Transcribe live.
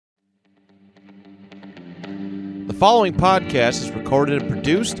following podcast is recorded and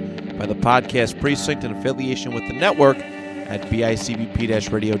produced by the Podcast Precinct in affiliation with the network at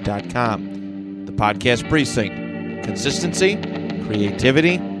bicbp-radio.com. The Podcast Precinct. Consistency,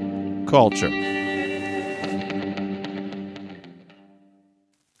 creativity, culture.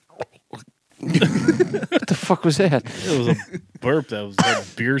 What the fuck was that? It was a burp that had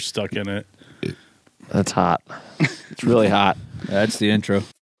beer stuck in it. That's hot. It's really hot. That's the intro.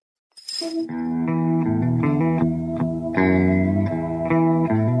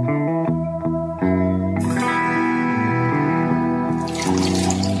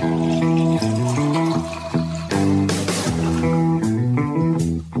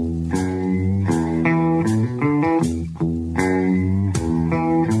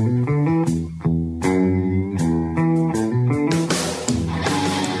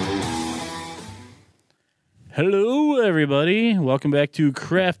 Hello, everybody. Welcome back to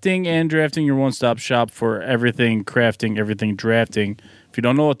Crafting and Drafting, your one-stop shop for everything crafting, everything drafting. If you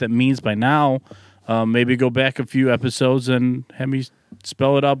don't know what that means by now, maybe go back a few episodes and have me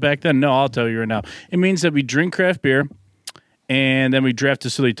spell it out back then. No, I'll tell you right now. It means that we drink craft beer, and then we draft a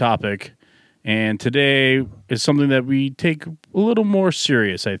silly topic. And today is something that we take a little more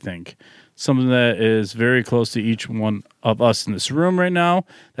serious, I think. Something that is very close to each one of us in this room right now.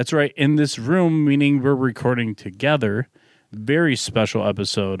 That's right, in this room, meaning we're recording together. Very special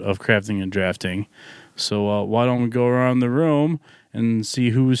episode of Crafting and Drafting. So why don't we go around the room and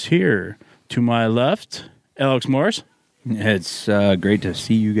see who's here? To my left, Alex Morris. It's great to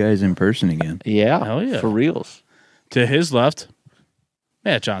see you guys in person again. Yeah. Hell yeah. For reals. To his left,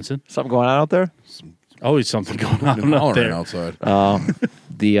 Matt Johnson. Something going on out there? Always something going on out there. Outside.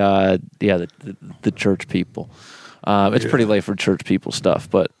 The church people. It's pretty late for church people stuff,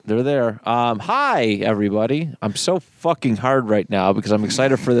 but they're there. Hi, everybody. I'm so fucking hard right now because I'm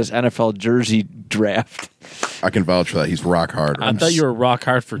excited for this NFL jersey draft. I can vouch for that. He's rock hard. I thought you were rock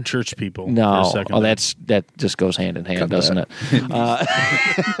hard for church people. For No, a second oh, there. that just goes hand in hand, doesn't it?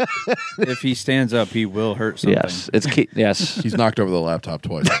 If he stands up, he will hurt something. Yes, yes. He's knocked over the laptop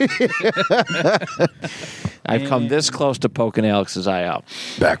twice. I've come this close to poking Alex's eye out.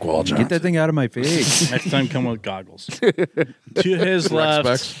 Back wall, John. Get that thing out of my face. Next time, come with goggles. To his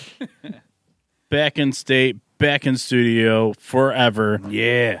left, back in state, back in studio, forever.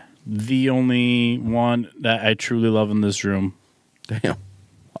 Yeah. The only one that I truly love in this room. Damn.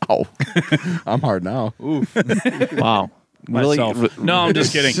 Wow. I'm hard now. Oof. Wow. Myself. No, I'm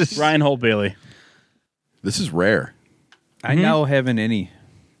just kidding. Ryan Holt Bailey. This is rare. I now haven't any.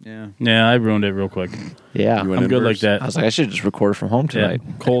 Yeah. Yeah, I ruined it real quick. Yeah. You went I'm good like inverse? that. I was like, I should just record from home Yeah,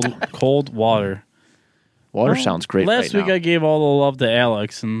 tonight. cold water. Water sounds great Last right week now. I gave all the love to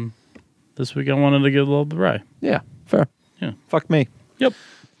Alex, and this week I wanted to give love to Rye. Yeah, fair. Yeah. Fuck me. Yep.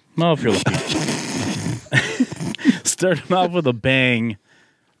 Well, if you're lucky. Starting off with a bang.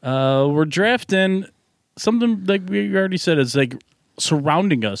 We're drafting something like we already said. It's like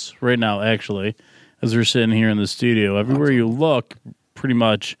surrounding us right now, actually, as we're sitting here in the studio. Everywhere you look, pretty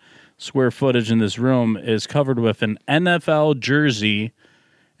much square footage in this room is covered with an NFL jersey.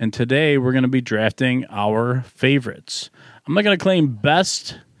 And today we're going to be drafting our favorites. I'm not going to claim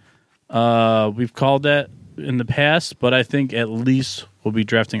best. We've called that in the past, but I think at least we'll be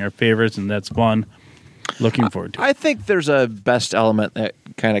drafting our favorites, and that's fun. Looking forward to it. I think there's a best element that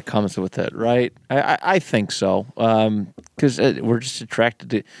kind of comes with it, right? I think so. Because we're just attracted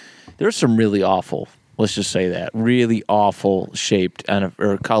to... There's some really awful, let's just say that, really awful shaped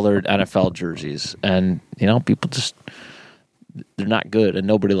or colored NFL jerseys. And, people just... They're not good, and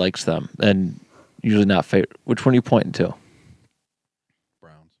nobody likes them. And usually not favorite. Which one are you pointing to?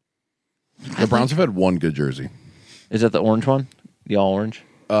 Browns. The Browns have had one good jersey. Is that the orange one? The all orange?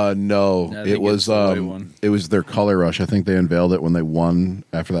 No, I think it was it's the white one. it was their color rush. I think they unveiled it when they won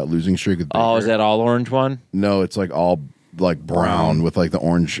after that losing streak. With Oh, Baker. is that all orange one? No, it's like all like brown with like the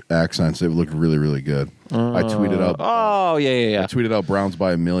orange accents. It looked really, really good. I tweeted out. Oh, yeah. I tweeted out Browns by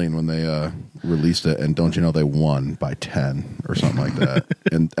 1 million when they released it, and don't you know they won by 10 or something like that,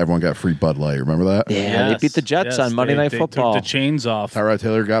 and everyone got free Bud Light. Remember that? Yeah, they beat the Jets on Monday Night Football. They took the chains off. Tyrod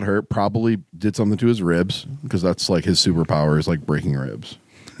Taylor got hurt. Probably did something to his ribs because that's like his superpower is like breaking ribs.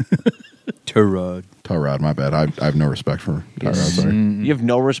 Tyrod, my bad. I have no respect for Tyrod. Sorry. You have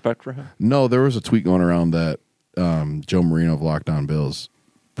no respect for him? No, there was a tweet going around that Joe Marino of Locked On Bills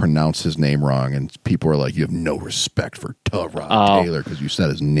pronounced his name wrong, and people were like, "You have no respect for Tyrod Taylor because you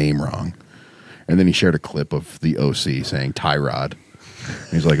said his name wrong." And then he shared a clip of the OC saying Tyrod.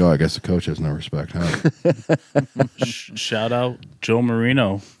 He's like, "Oh, I guess the coach has no respect." Huh? Shout out Joe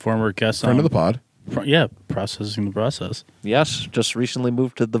Marino, former guest Friend on of the pod. Processing the process. Yes, just recently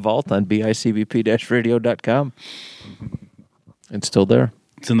moved to the vault on bicbp-radio.com. It's still there.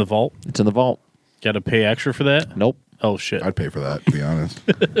 It's in the vault. It's in the vault. Got to pay extra for that? Nope. Oh, shit. I'd pay for that, to be honest.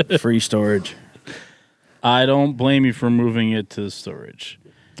 Free storage. I don't blame you for moving it to storage.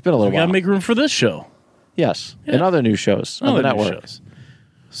 It's been a little We while. got to make room for this show. Yes, and other new shows on the Other new network. shows.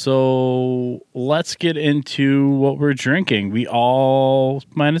 So let's get into what we're drinking. We all,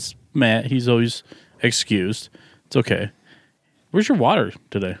 minus Matt, he's always excused. It's okay. Where's your water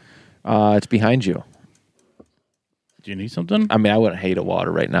today? It's behind you. Do you need something? I mean, I wouldn't hate a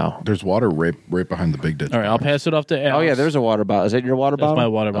water right now. There's water right behind the big ditch. All right, I'll pass it off to Alex. Oh, yeah, there's a water bottle. Is that your water That's bottle? my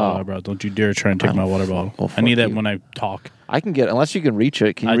water bottle, Oh. bro. Don't you dare try and take my water bottle. well, I need fuck that you. when I talk. I can get, unless you can reach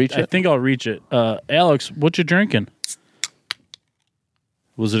it. Can you reach I it? think I'll reach it. Alex, what you drinking?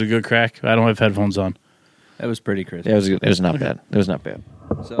 Was it a good crack? I don't have headphones on. That was pretty crisp. Yeah, it was not bad. It was not bad.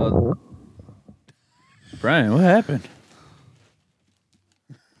 So, Brian, what happened?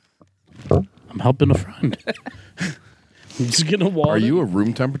 I'm helping a friend. I'm just getting a water. Are you a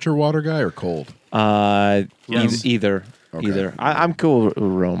room temperature water guy or cold? Yes. Either. Okay. Either. I'm cool with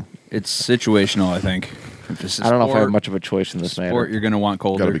room. It's situational, I think. If this is I don't know if I have sport- much of a choice in this sport, matter. you're going to want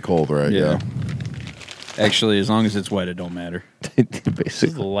colder. Got to be cold, right? Yeah. Actually, as long as it's wet, it don't matter. This is the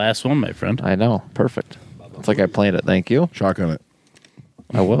Basically. last one, my friend. I know. Perfect. It's like I planned it. Thank you. Shotgun it.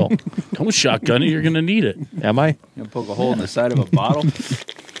 I will. Don't shotgun it. You're going to need it. Am I? You gonna poke a hole in the side of a bottle?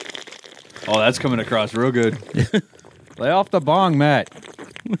 Oh, that's coming across real good. Lay off the bong, Matt.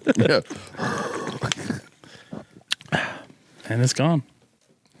 Yeah. And it's gone.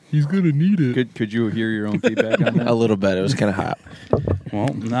 He's going to need it. Could you hear your own feedback on that? A little bit. It was kind of hot. Well,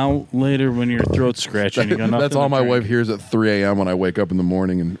 now later when your throat's scratching, you got nothing That's all to my drink. wife hears at 3 a.m. when I wake up in the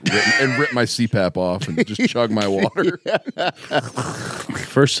morning and rip my CPAP off and just chug my water.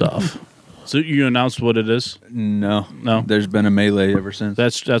 First off, so you announced what it is? No. No. There's been a melee ever since.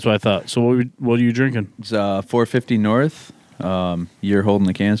 That's what I thought. So what are you drinking? It's 450 North. You're holding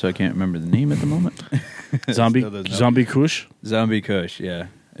the can, so I can't remember the name at the moment. Zombie Still doesn't know. Zombie Kush? Zombie Kush, yeah.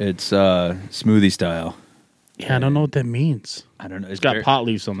 It's smoothie style. Yeah, I don't know what that means. I don't know. It's got pot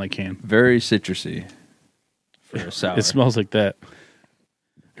leaves on the can. very citrusy for a sour. It smells like that.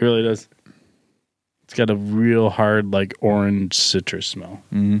 It really does. It's got a real hard, like orange citrus smell.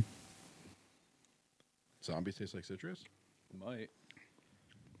 Mm-hmm. Zombie tastes like citrus? Might.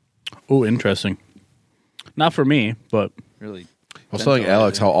 Oh, interesting. Not for me, but Really. I was telling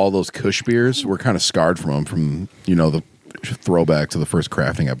Alex how all those Kush beers were kind of scarred from them, from, the throwback to the first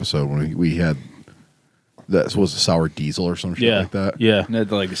crafting episode when we had, that was a sour diesel or some shit yeah, like that. yeah. It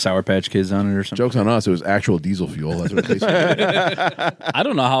had like Sour Patch Kids on it or something. Joke's on us, it was actual diesel fuel. That's what it tasted like. I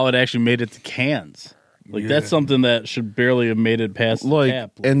don't know how it actually made it to cans. Like that's something that should barely have made it past the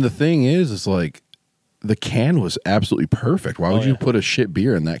tap. And the thing is like, the can was absolutely perfect. Why would you yeah. put a shit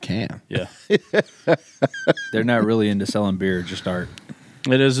beer in that can? Yeah, They're not really into selling beer, just art.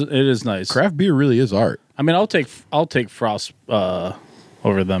 it is. It is nice. Craft beer really is art. I mean, I'll take Frost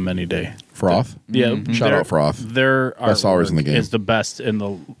over them any day. Froth? Yeah, Shout out Froth. Their Best sours in the game. is the best in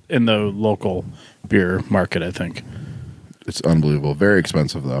the local beer market. I think. It's unbelievable. Very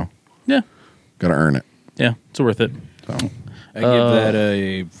expensive though. Yeah, Got to earn it. yeah, it's worth it. So I give that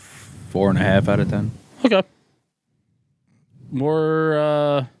a 4.5 out of 10. Okay.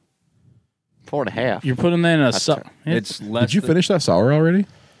 More. 4.5. You're putting that in a. Yeah. It's less. did you finish that sour already?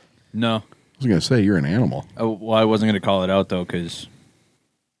 No. I was gonna say you're an animal. Oh, well, I wasn't going to call it out though because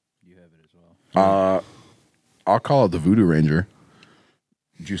you have it as well. I'll call it the Voodoo Ranger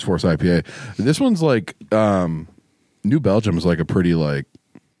Juice Force IPA. This one's like New Belgium is like a pretty like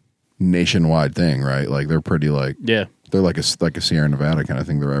nationwide thing, right? Like they're pretty like Yeah. they're like a Sierra Nevada kind of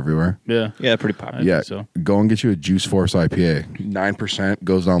thing. They're everywhere. Yeah. Yeah, pretty popular. Yeah, so. go and get you a Juice Force IPA. 9%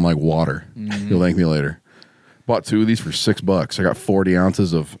 goes down like water. You'll thank me later. Bought 2 of these for $6. I got 40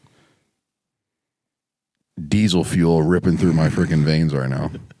 ounces of diesel fuel ripping through my freaking veins right now.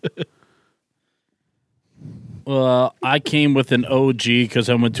 Well, I came with an OG because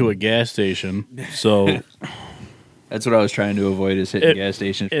I went to a gas station, so That's what I was trying to avoid is hitting gas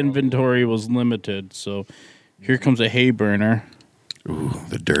stations. inventory was limited. So here comes a hay burner. Ooh,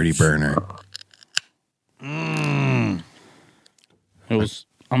 the dirty burner. It was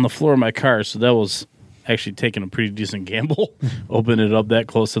on the floor of my car, so that was actually taking a pretty decent gamble. Open it up that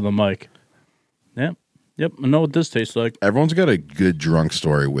close to the mic. Yep. I know what this tastes like. Everyone's got a good drunk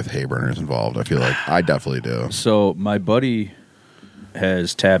story with hay burners involved. I feel like I definitely do. So my buddy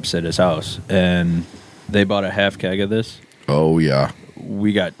has taps at his house, and they bought a half keg of this. Oh yeah,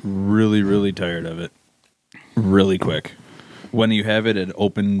 We got really, really tired of it really quick. When you have it at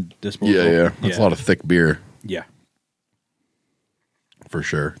open disposal. Yeah. That's a lot of thick beer Yeah. for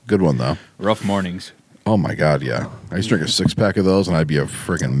sure. Good one though. Rough mornings. Oh my god, yeah. I used to drink a 6-pack of those, and I'd be a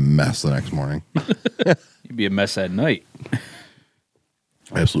freaking mess the next morning. You'd be a mess at night.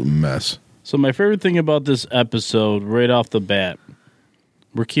 Absolute mess. So my favorite thing about this episode, right off the bat,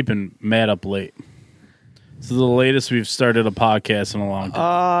 we're keeping Matt up late. This is the latest we've started a podcast in a long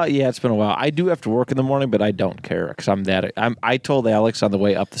time. Yeah, it's been a while. I do have to work in the morning, but I don't care because I told Alex on the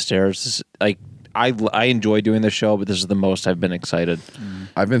way up the stairs, this, like, I enjoy doing the show, but this is the most I've been excited.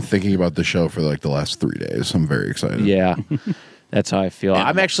 I've been thinking about the show for like the last 3 days. I'm very excited. Yeah, that's how I feel.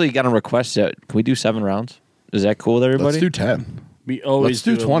 I'm actually going to request it. Can we do 7 rounds? Is that cool with everybody? Let's do 10. We always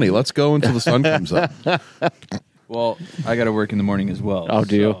Let's do 20. Let's go until the sun comes up. Well, I got to work in the morning as well. Oh,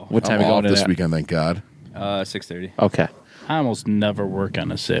 do you? so, What time I'm are you off going to this that? weekend, thank God. 6:30. Okay. I almost never work on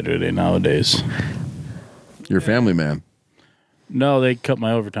a Saturday nowadays. You're a family man. No, they cut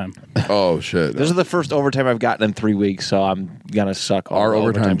my overtime. Oh, shit. This is the first overtime I've gotten in 3 weeks, so I'm going to suck all Our the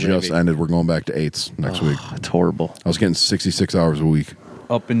overtime just gravy. ended. We're going back to 8s next week. It's horrible. I was getting 66 hours a week.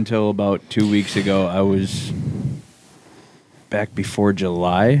 Up until about 2 weeks ago, I was back before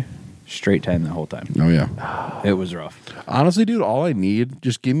July, straight time the whole time. Oh, yeah. It was rough. Honestly, dude, all I need,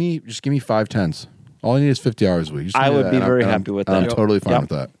 just give me 5 10s. All I need is 50 hours a week. Just I give me would that, be and very I'm- happy with and I'm that. totally fine Yep. with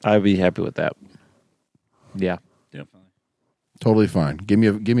that. I'd be happy with that. Yeah. Yep. Totally fine. Give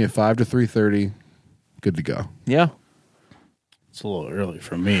me a 5 to 3:30. Good to go. Yeah. It's a little early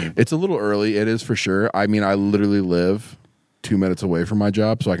for me. It's a little early. It is for sure. I mean, I literally live 2 minutes away from my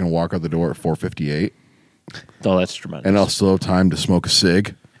job, so I can walk out the door at 4:58, Oh, that's tremendous. and I'll still have time to smoke a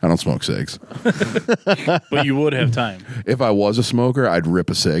cig. I don't smoke cigs. But you would have time. If I was a smoker, I'd rip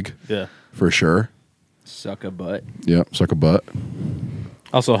a cig Yeah. for sure. Suck a butt. Yep, suck a butt.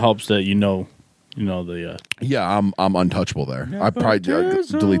 Also helps that you know the Yeah, I'm untouchable there. I probably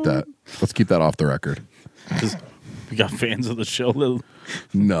delete that. Let's keep that off the record. because we got fans of the show that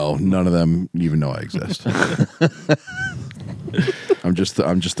No, none of them even know I exist. I'm just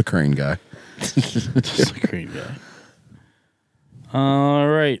the crane guy. just a green guy. All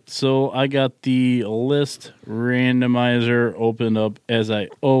right, so I got the list randomizer opened up as I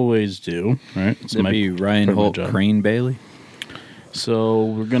always do. Right, it's That'd be Ryan part of my Holt, job. Crane Bailey. So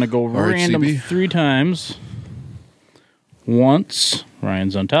we're gonna go right, random CB. 3 times. Once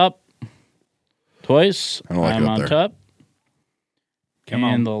Ryan's on top. Twice I don't like I'm it up on there. top. Come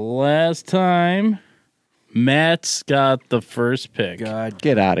and on. the last time, Matt's got the first pick. God.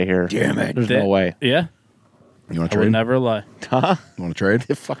 Get out of here. Damn it. There's That- no way. Yeah, You want I to would trade? never lie. Huh? You want to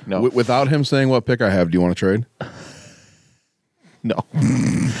trade? Fuck no. Without him saying what pick I have, do you want to trade? No.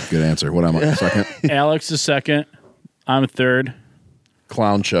 Good answer. What am I? Second? Alex is second. I'm third.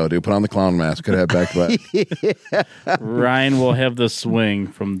 Clown show, dude. Put on the clown mask. Could have back to back. Ryan will have the swing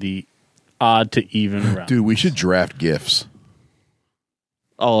from the odd to even round. Dude, we should draft gifts.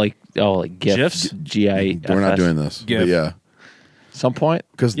 like GIFs. GIFs? GIFs. We're not doing this. GIF. But yeah. Some point.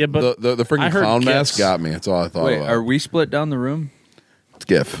 Because Yeah, but the I freaking heard clown mask GIFs. got me. That's all I thought Wait, about. are we split down the room? It's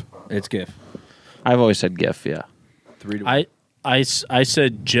GIF. It's GIF. I've always said GIF. Yeah. 3 to I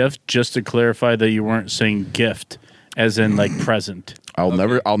said GIF just to clarify that you weren't saying gift, as in like present. I'll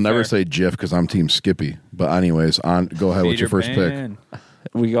Okay, never fair. say GIF because I'm Team Skippy. But anyways, go ahead. What's your first pick?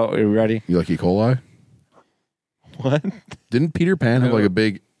 Are we ready? You like E. coli? What? Didn't Peter Pan have No. like a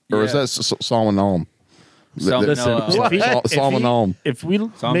big, or is Yeah. that Salmonellum? Listen, What? Salmonellum. if we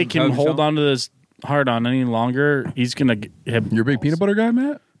make him hold on to this hard on any longer, he's gonna have. You're a big peanut butter guy,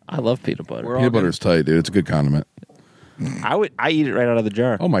 Matt? I love peanut butter. We're all Peanut good. butter is tight, dude. It's a good condiment. I eat it right out of the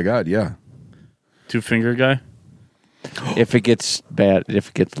jar. Oh my god, yeah, 2-finger guy. If it gets bad, if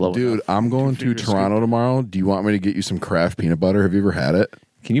it gets low. dude. enough. I'm going to fingers Toronto tomorrow. Do you want me to get you some Kraft peanut butter? Have you ever had it?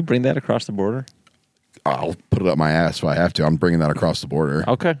 Can you bring that across the border? I'll put it up my ass if I have to. I'm bringing that across the border.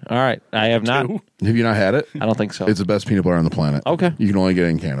 Okay. All right. I have not. Two? Have you not had it? I don't think so. It's the best peanut butter on the planet. Okay. You can only get it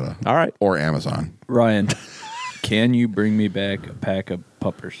in Canada. All right. Or Amazon. Ryan, can you bring me back a pack of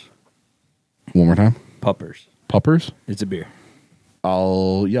puppers? One more time. Puppers. Puppers? It's a beer.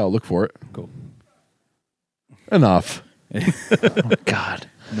 I'll look for it. Cool. Enough. God.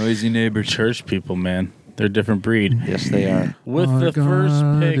 Noisy neighbors. Church people, man, they're a different breed. Yes, they are. With the first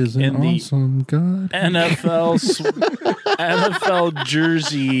pick in the God. NFL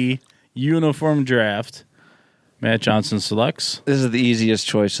jersey uniform draft, Matt Johnson selects. This is the easiest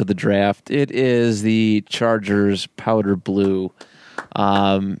choice of the draft. It is the Chargers powder blue.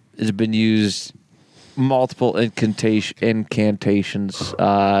 It's been used multiple incantations.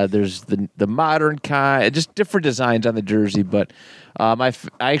 There's the modern kind, just different designs on the jersey. But I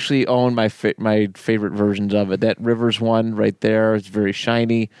actually own my favorite versions of it. That Rivers one right there is very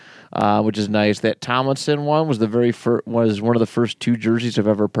shiny, which is nice. That Tomlinson one was was one of the first 2 jerseys I've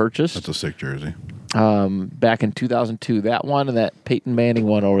ever purchased. That's a sick jersey. Back in 2002. That one and that Peyton Manning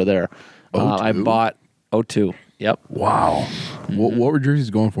one over there. I 02? bought 02. Yep. Wow. What were jerseys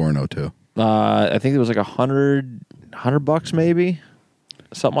going for in 02? I think it was like $100 maybe,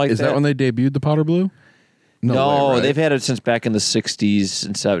 something like that. Is that when they debuted the powder blue? No, way, right? they've had it since back in the 60s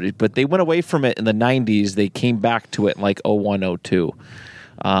and 70s, but they went away from it in the 90s. They came back to it in like 01, 02.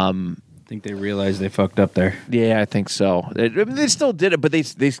 I think they realized they fucked up there. Yeah, I think so. They still did it, but they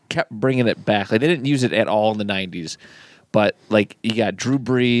kept bringing it back. Like they didn't use it at all in the 90s. But like you got Drew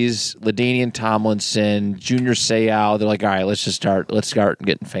Brees, LaDainian Tomlinson, Junior Seau. They're like, all right, let's start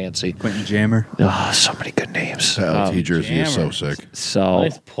getting fancy. Quentin Jammer. Oh, so many good names. The LT jersey is so Jammers. sick. So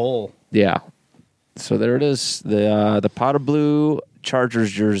Nice pull. yeah, so there it is. The powder blue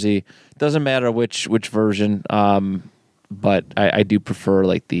Chargers jersey. Doesn't matter which version, but I do prefer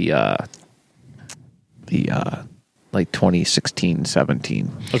like the like 2016,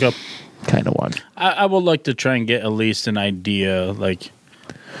 17 Okay. kind of one. I would like to try and get at least an idea, like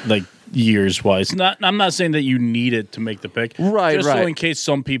years wise. I'm not saying that you need it to make the pick, Right, Just so right. in case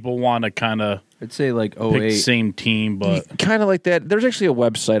some people want to kind of I'd say like pick the 08. same team, but Kind of like that. There's actually a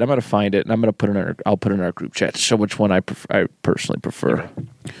website. I'm gonna find it and I'm gonna put it in I'll put it in our group chat to show which one I personally prefer.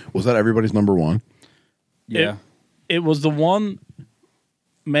 Was that everybody's number one? Yeah. it was the one.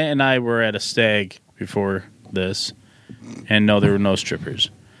 Matt and I were at a stag before this, and no, there were no strippers.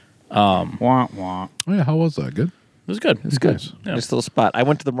 Wah, wah. Oh, yeah. How was that? Good? It was good. It's good. Nice. Yeah. Nice little spot. I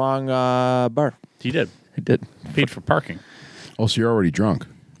went to the wrong bar. He did. I did. Paid for parking. Oh, so you're already drunk.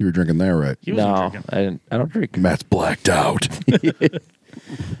 You were drinking there, right? He wasn't No, drinking. I didn't. I don't drink. Matt's blacked out.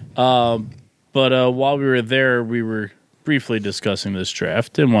 But while we were there, we were briefly discussing this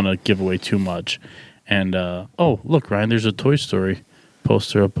draft. Didn't want to give away too much. And oh, look, Ryan, there's a Toy Story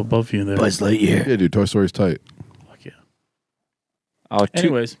poster up above you there. Lightyear. Yeah, dude. Toy Story's tight. Fuck yeah. Oh,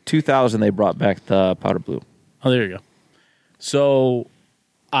 Anyways. 2000 they brought back the powder blue. Oh, there you go. So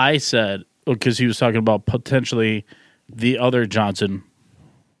I said, because he was talking about potentially the other Johnson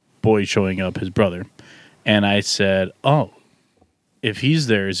boy showing up, his brother. And I said, oh, if he's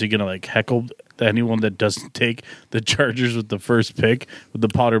there, is he going to like heckle anyone that doesn't take the Chargers with the first pick with the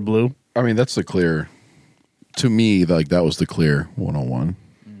powder blue? I mean, that's the clear. To me, like that was the clear 101.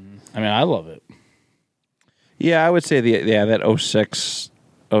 I mean, I love it. Yeah, I would say that 06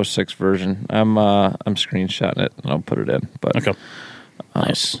 version. I'm screenshotting it and I'll put it in. But Okay.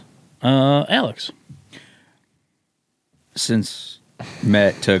 Nice. Alex. Since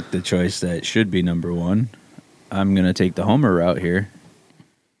Matt took the choice that should be number one, I'm going to take the Homer route here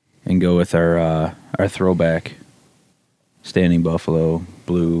and go with our throwback Standing Buffalo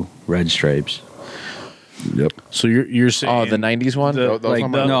blue red stripes. Yep. So you're saying oh, the 90s one? the- That was like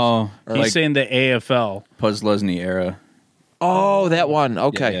on my the- list. No, he's like saying the AFL. Puzz Lesney era. Oh, that one.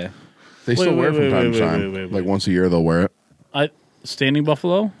 Okay. Yeah. They still Wait, wear it from wait, time wait, to time. wait, Like once a year, they'll wear it. Standing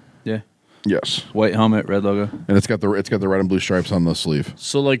Buffalo. Yeah. Yes. White helmet, red logo. And it's got the red and blue stripes on the sleeve.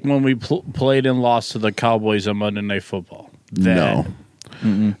 So like when we played and lost to the Cowboys on Monday Night Football. No.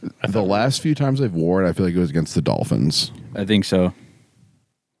 The last few times they've worn it, I feel like it was against the Dolphins. I think so.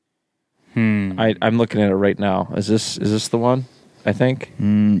 I'm looking at it right now. Is this the one? I think.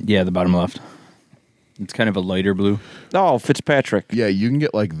 Yeah, the bottom left. It's kind of a lighter blue. Oh, Fitzpatrick. Yeah, you can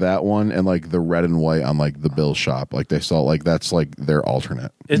get like that one and like the red and white on like the Bills shop. Like they sell like that's like their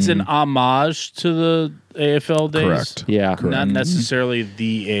alternate. It's an homage to the AFL days. Correct. Yeah. Not necessarily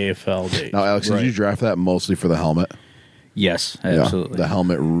the AFL days. Now, Alex, did you draft that mostly for the helmet? Yes, Yeah, absolutely. the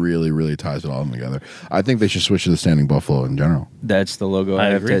helmet really, really ties it all together. I think they should switch to the Standing Buffalo in general. That's the logo I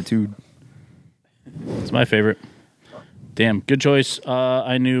have agree. tattooed. It's my favorite. Damn, good choice.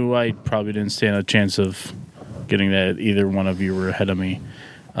 I knew I probably didn't stand a chance of getting that. Either one of you were ahead of me.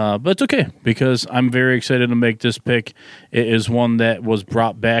 But it's okay because I'm very excited to make this pick. It is one that was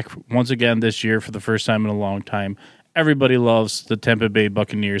brought back once again this year for the first time in a long time. Everybody loves the Tampa Bay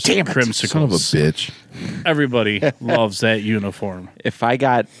Buccaneers Crimsicles. Son of a bitch. Everybody loves that uniform. If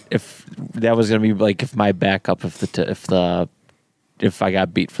that was gonna be like if my backup if I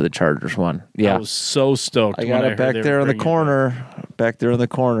got beat for the Chargers one. Yeah. I was so stoked. I when got it heard back they there were in the bringing it corner. Back there in the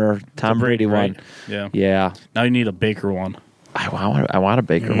corner. Tom Brady right? one. Yeah. Yeah. Now you need a Baker one. I want a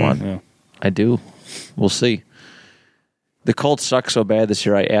Baker one. Yeah. I do. We'll see. The Colts suck so bad this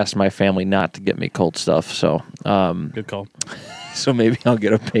year. I asked my family not to get me Colts stuff, so Good call. maybe I'll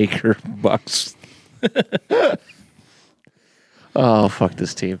get a Baker Bucks Oh, fuck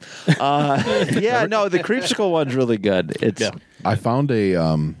this team. Yeah, no, the creamsicle one's really good. It's I found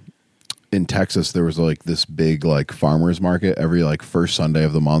in Texas there was like this big like farmers market every like first Sunday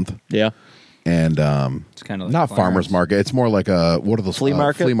of the month, yeah, and It's kind of like not Clarence. farmers market. It's more like a what are those flea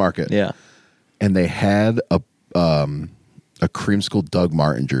market. Flea market. Yeah. And they had a creamsicle Doug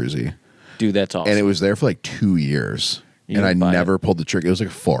Martin jersey, Dude, that's awesome. and it was there for like 2 years, You and I didn't buy never pulled the trigger. It was like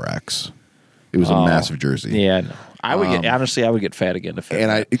a 4X. It was a Oh. massive jersey. Yeah, no. I would get honestly. I would get fat again if.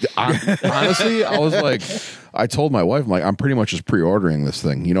 And I honestly, I was like, I told my wife, I'm like, I'm pretty much just pre-ordering this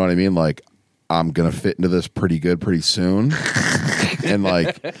thing. You know what I mean? Like, I'm gonna fit into this pretty good pretty soon, and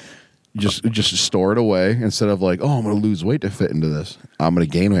like, just store it away instead of like, oh, I'm gonna lose weight to fit into this. I'm gonna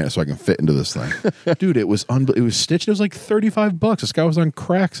gain weight so I can fit into this thing. Dude, it was it was stitched. It was like $35. This guy was on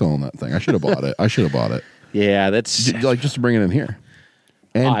crack selling that thing. I should have bought it. I should have bought it. yeah, that's. Like just to bring it in here.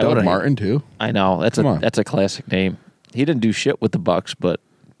 And I Doug would've- Martin too. I know that's Come on. that's a classic name. He didn't do shit with the Bucks, but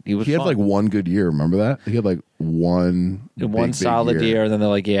he was. He had fun. like one good year. Remember that? He had like one one big solid year, and then they're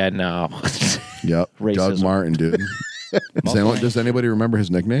like, yeah, no. Yep. Racism. Doug Martin, dude. Does anybody remember his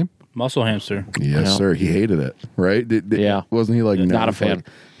nickname? Muscle hamster. Yes, know. sir. He hated it, right? Yeah. Wasn't he like Not known a for, fan. like,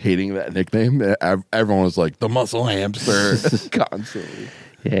 hating that nickname? Everyone was like the muscle hamster constantly.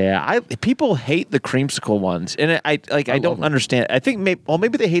 Yeah, people hate the creamsicle ones, and I don't love them. understand. I think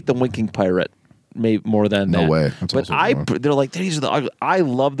maybe they hate the winking pirate, maybe more than No that. way. That's But also a good one. they're like these are the ugly. I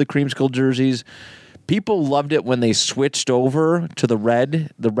love the creamsicle jerseys. People loved it when they switched over to the red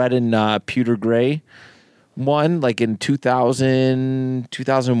and pewter gray one, like in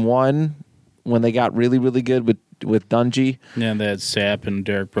 2001 when they got really really good with Dungy. Yeah, they had Sapp and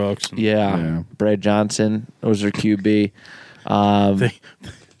Derek Brooks. And Yeah. Brad Johnson was their QB.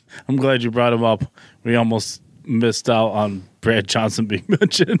 I'm glad you brought him up. We almost missed out on Brad Johnson being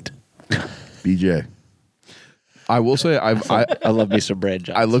mentioned. BJ. I will say I love me some Brad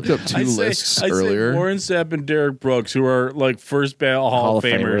Johnson. I looked up two lists earlier. Say Warren Sapp and Derek Brooks, who are like first ballot Hall of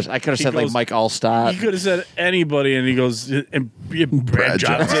Famers. I could have He said like goes- Mike Allstott. He could have said anybody, and he goes, and Brad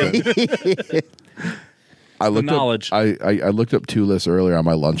Johnson. I looked knowledge. up. I looked up two lists earlier on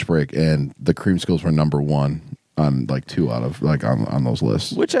my lunch break, and the creamsicles were number one on like two out of like on those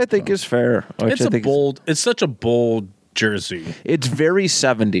lists. Which I think is fair. Which It's I a think bold. It's such a bold jersey. It's very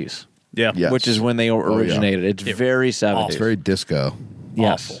 70s, Yeah. Yes. which is when they originated. It's very 70s. It's very disco.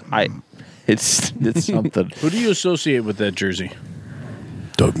 yes. It's something. Who do you associate with that jersey?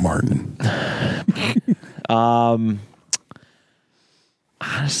 Doug Martin.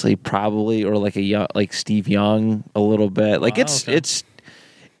 Honestly, probably or like like Steve Young a little bit. Like Wow, okay.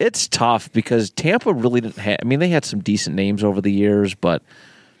 it's tough because Tampa really didn't have. I mean, they had some decent names over the years, but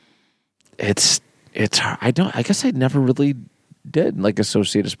it's I guess I never really did like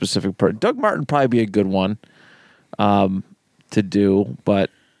associate a specific person. Doug Martin probably be a good one to do, but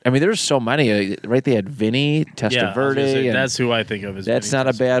I mean, there's so many. Right? They had Vinny Yeah, I was gonna Testaverde. say, and that's who I think of as. that's Vinny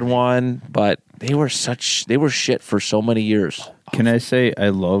not a bad Testaverde. one, but they were shit for so many years. Can I say I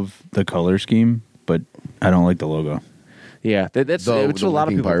love the color scheme, but I don't like the logo. Yeah, that's The it's a lot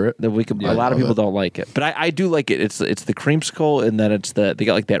of Winking people. Pirate? A I lot of love people it. don't like it, but I do like it. It's the creamsicle, and then it's they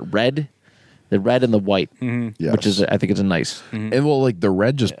got like that red, the red and the white, Yes. which is I think it's a nice. And well, like the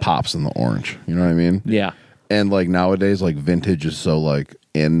red just pops in the orange. You know what I mean? Yeah, And like nowadays, like vintage is so like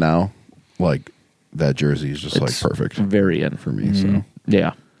in now. Like that jersey is just It's like perfect very in. for me. So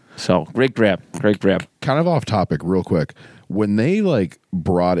Yeah, so great grab. kind of off topic, real quick. When they like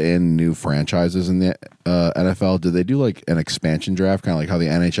brought in new franchises in the NFL, did they do like an expansion draft, kind of like how the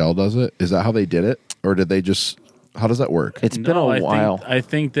NHL does it? Is that how they did it, or did they just? How does that work? It's been No, a while. I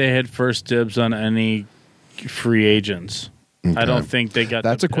think they had first dibs on any free agents. I don't think they got.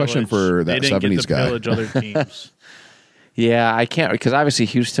 That's to a question pillage- for that they didn't 70s get to guy. Pillage other teams. Yeah, I can't because obviously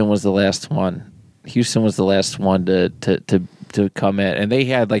Houston was the last one. Houston was the last one to come in, and they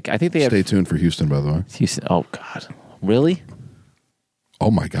had like I think they had Stay tuned for Houston, by the way. Houston. Oh God, really? Oh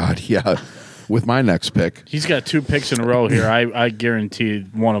my God, yeah. With my next pick, He's got 2 picks in a row here. I guarantee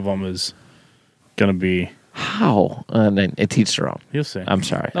one of them is going to be. How? And then it teach their own. You'll see. I'm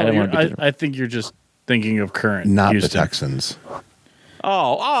sorry. No, I didn't want to be. I think you're just thinking of current. not Houston. the Texans,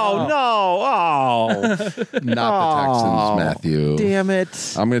 Oh no! not the Texans, Matthew. Damn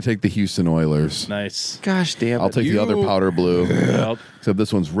it! I'm going to take the Houston Oilers. Nice. Gosh damn it! I'll take the other powder blue, Yep. except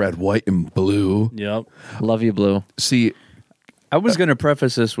this one's red, white, and blue. Yep. Love you, Blue. See, I was going to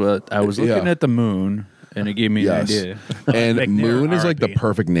preface this with I was looking Yeah. at the moon, and it gave me yes. an idea. And Nick Moon Moore, is like the RIP.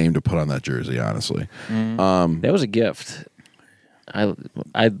 perfect name to put on that jersey, honestly. That was a gift. I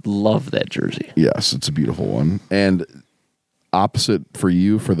love that jersey. Yes, it's a beautiful one. And opposite for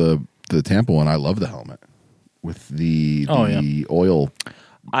you for the the Tampa one, I love the helmet with the oil With the oil.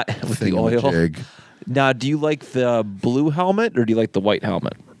 thingamajig. Now, do you like the blue helmet or do you like the white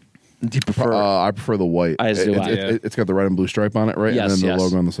helmet? Do you prefer? I prefer the white. As do I. It's got the red and blue stripe on it, right? Yes, and then the yes.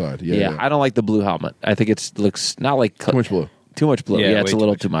 logo on the side. yeah, I don't like the blue helmet. I think it looks not like Too much blue. Too much blue. Yeah, Yeah, it's way a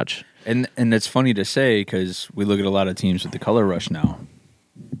little too too much. And it's funny to say because we look at a lot of teams with the color rush now,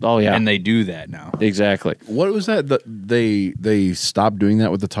 Oh yeah, and they do that now. exactly. What was that? They stopped doing that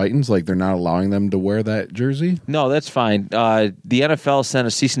with the Titans. Like they're not allowing them to wear that jersey. No, that's fine. The NFL sent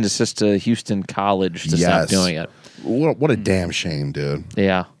a cease and desist to Houston College to stop doing it. What a damn shame, dude.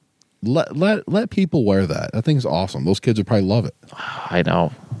 Yeah, Let people wear that. That thing's awesome. Those kids would probably love it. I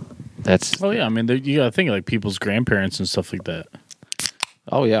know. That's Oh yeah, I mean, you gotta think like people's grandparents and stuff like that.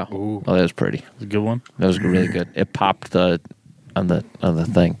 oh yeah. Oh, that was pretty. A good one. That was really good. It popped on the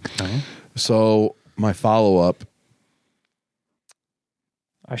thing. So my follow up.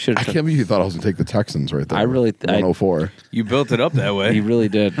 I should. I can't believe you thought I was gonna take the Texans right there. I really- 104. You built it up that way. He really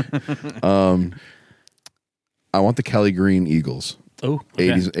did. I want the Kelly Green Eagles. Oh, okay.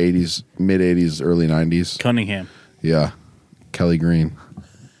 80s, mid 80s, early 90s. Cunningham. Yeah, Kelly Green,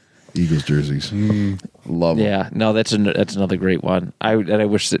 Eagles jerseys. Love them. Yeah, no, that's another great one. I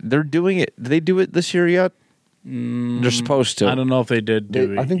wish that they're doing it. Did they do it this year yet? They're supposed to. I don't know if they did.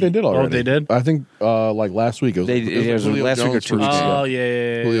 I think they did already. Oh, they did. I think like last week. It was, It was Julio last week or Jones 2 weeks first ago. game. Oh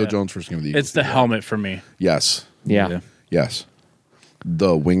yeah. Julio Jones first game of the Eagles. It's the helmet for me. Yes, Yeah. yes.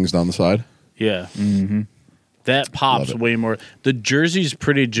 The wings down the side. Yeah. Mm-hmm. That pops Love it. way more. The jersey's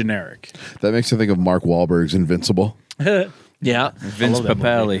pretty generic. That makes me think of Mark Wahlberg's Invincible Yeah. Vince I love that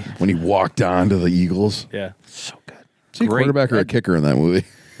Papale. when he walked on to the Eagles. Yeah. So good. Is he a Great. quarterback or a kicker in that movie?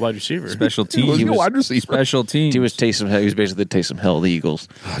 Wide receiver. Special He was teams. a wide receiver. Special teams. He was Taysom Hill. He was basically Taysom Hill, of the Eagles.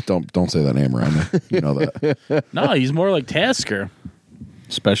 Don't say that name around me. You know that. No, he's more like Tasker.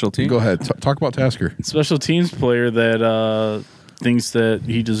 Special teams. Go ahead. Talk about Tasker. Special teams player that thinks that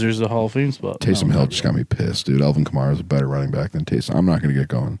he deserves a Hall of Fame spot. Taysom Hill just got me pissed, dude. Alvin Kamara is a better running back than Taysom. I'm not going to get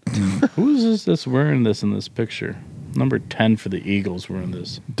going. Who is this that's wearing this in this picture? Number 10 for the Eagles wearing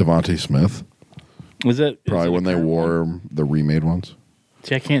this. Devontae Smith. Was that Probably is it when a they current wore one? the remade ones.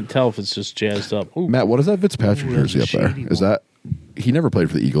 See, I can't tell if it's just jazzed up. Ooh, Matt, what is that Fitzpatrick Ooh, that's jersey a up there? shady Is one. that he never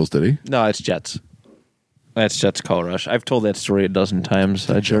played for the Eagles, did he? No, it's Jets. That's Jets color rush. I've told that story a dozen times.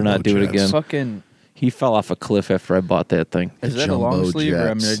 I'd sure Jumbo not do it Jets. again. Fucking. He fell off a cliff after I bought that thing. Is that a Jumbo long sleeve, or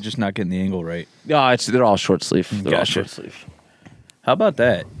I'm Jets. just not getting the angle right? No, they're all short sleeve. They're all Gotcha. short sleeve. How about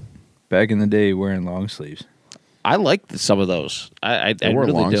that? Back in the day, wearing long sleeves. I like some of those. I They wore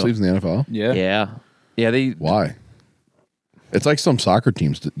really long do. sleeves in the NFL. Yeah. Yeah. They. Why? It's like some soccer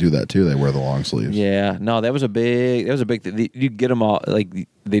teams do that too. They wear the long sleeves. Yeah. No, that was a big thing. You get them all like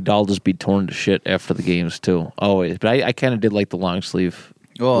they'd all just be torn to shit after the games too. Always. But I kind of did like the long sleeve.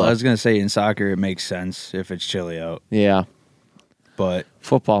 Well, look. I was gonna say in soccer it makes sense if it's chilly out, Yeah. but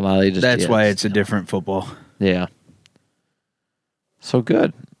Football now they just. that's yeah, why it's a different football. Yeah. So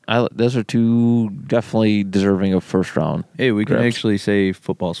good. Those are two definitely deserving of first round. Hey, we can grabs, actually say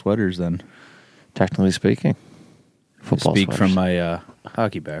football sweaters then. technically speaking. Football Speak from sweaters. my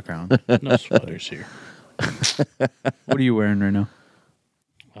hockey background. no sweaters here. What are you wearing right now?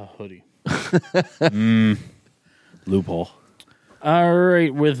 A hoodie. Loophole. All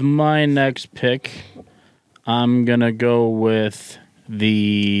right, with my next pick, I'm going to go with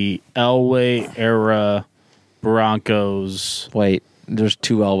the Elway era Broncos Wait, there's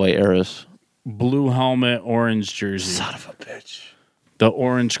two Elway eras. blue helmet, orange jersey. Son of a bitch. The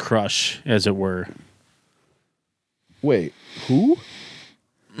Orange Crush, as it were. Wait, who?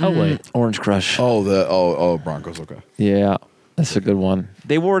 Elway. Orange Crush. Oh, Broncos. Okay. Yeah, that's a good one.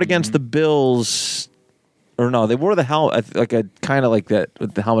 They wore it against the Bills, or no, they wore the helmet like a kind of like that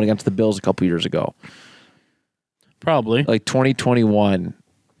with the helmet against the Bills a couple years ago, Probably. like 2021.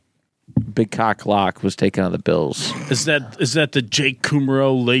 Big Cock Lock was taking on the Bills. Is that the Jake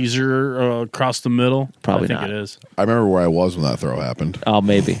Kumro laser across the middle? Probably I think not. it is. I remember where I was when that throw happened. Oh,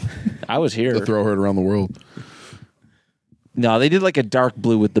 maybe. I was here. The throw heard around the world. No, they did like a dark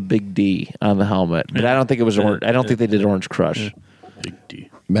blue with the big D on the helmet, but I don't think it was orange. I don't think they did Orange Crush. Big D.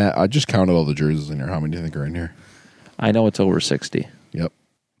 Matt, I just counted all the jerseys in here. How many do you think are in here? I know it's over 60. Yep.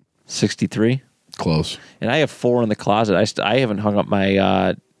 63. Close. And I have 4 in the closet. I haven't hung up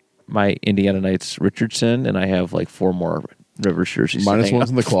my my Indiana Knights Richardson, and I have like 4 more Rivers jerseys. to Minus hang one's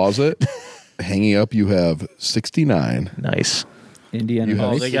up. in the closet. Hanging up, you have 69. Nice. Indiana You have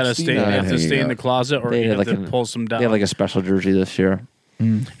Oh, Nights. they got to stay. They 69 have to stay hanging in the up. closet, or They you had have like to an- pull some down. They have like a special jersey this year.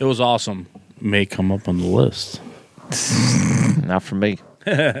 It was awesome. May come up on the list. Not for me.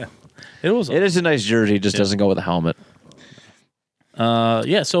 It was. It is a nice jersey, just doesn't go with a helmet.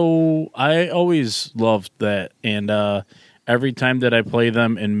 Yeah, so I always loved that, and every time that I play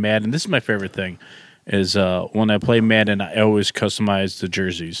them in Madden, this is my favorite thing, is when I play Madden, I always customize the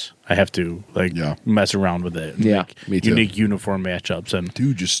jerseys. I have to mess around with it. Yeah, me too. Unique uniform matchups, and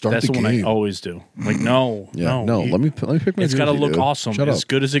Dude, just start that's the one game. I always do. Like, no. Let me pick my It's got to jersey, look dude. awesome, Shut as up.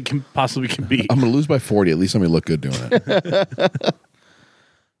 good as it can possibly can be. I'm gonna lose by 40. At least let me look good doing it.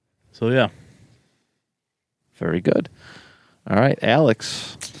 So yeah, Very good. All right,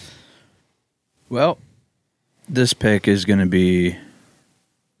 Alex. Well, this pick is going to be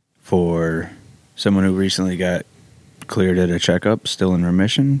for someone who recently got cleared at a checkup, still in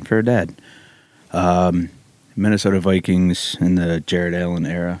remission, for a dad. Minnesota Vikings in the Jared Allen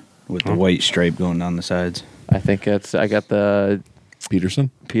era with the white stripe going down the sides. I think I got the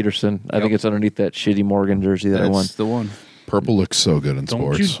Peterson. Peterson. I think it's underneath that shitty Morgan jersey that I won. That's the one. Purple looks so good in don't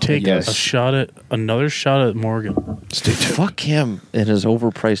sports. you take Yes. another shot at Morgan? Fuck him and his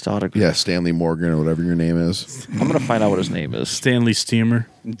overpriced autograph. Yeah, Stanley Morgan or whatever your name is. I'm going to find out what his name is. Stanley Steamer.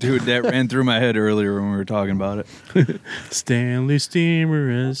 Dude, that ran through my head earlier when we were talking about it. Stanley Steamer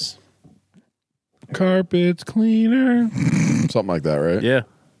is. Carpets cleaner. Something like that, right? Yeah,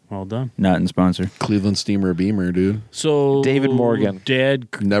 well done. Not in sponsor. Cleveland Steamer Beamer, dude. So David Morgan. Dad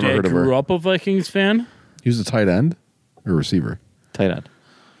Never heard of her. grew up a Vikings fan. He was a tight end or receiver. Tight end.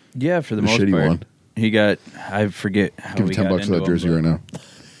 Yeah, for the The most shitty part. one. He got, I forget how Give he him $10 got for that into jersey him, right now.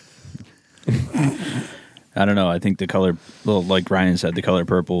 I don't know. I think the color, well, like Ryan said, the color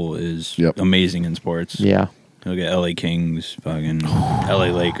purple is amazing in sports. Yeah. He'll get LA Kings, fucking LA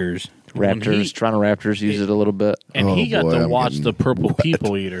Lakers. Raptors, Toronto Raptors use it a little bit. And he got boy, to I'm watch getting the Purple wet.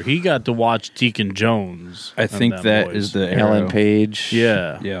 People Eater. He got to watch Deacon Jones. I and think them that boys. is the Alan arrow. Page.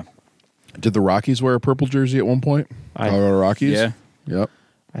 Yeah. Yeah. Did the Rockies wear a purple jersey at one point? Colorado Rockies? Yeah. Yep.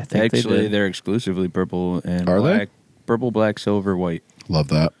 I think Actually, they did. they're exclusively purple and Are they? black. Purple, black, silver, white. Love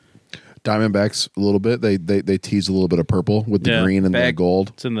that. Diamondbacks a little bit. They tease a little bit of purple with the Yeah. green and the Back- gold.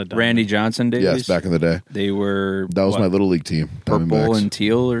 It's in the Randy Johnson days. Yes, back in the day. They were That was what, my little league team. purple Diamondbacks. and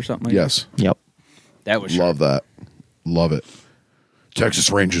teal or something like Yes. Yep. that. That was Love that. Love it. Texas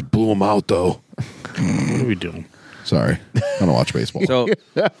Rangers blew them out, though. What are we doing? Sorry. I don't watch baseball. So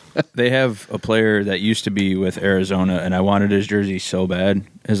they have a player that used to be with Arizona, and I wanted his jersey so bad.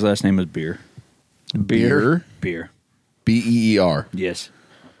 His last name was Beer. Beer? Beer. Beer. Yes.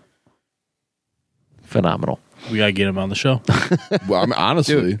 Phenomenal. We got to get him on the show. Well, I mean,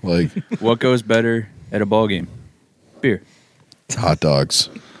 honestly, like What goes better at a ball game? Beer. hot dogs,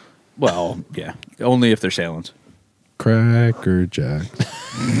 Well, yeah. Only if they're Salins. Cracker Jacks.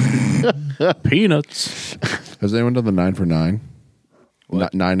 Peanuts. Has anyone done the 9 for 9?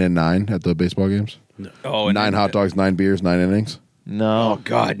 9 and 9 at the baseball games? Oh, and 9 hot dogs, 9 beers, 9 innings. No. Oh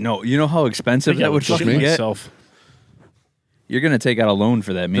God, no! You know how expensive that would fucking get. myself. You're gonna take out a loan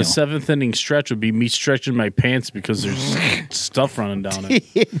for that meal. The seventh inning stretch would be me stretching my pants because there's stuff running down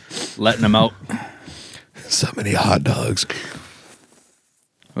it. Letting them out. So many hot dogs.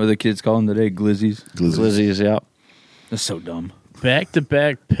 What are the kids calling today? Glizzies. Glizzies, yeah. That's so dumb.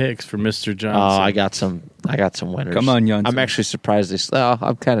 Back-to-back picks for Mr. Johnson. I got some winners. Come on, Janssen. I'm actually surprised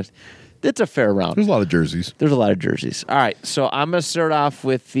I'm kind of it's a fair round. There's a lot of jerseys. There's a lot of jerseys. All right, so I'm going to start off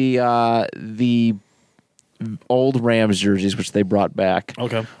with the old Rams jerseys, which they brought back.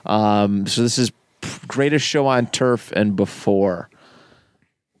 Okay. So this is greatest show on turf and before.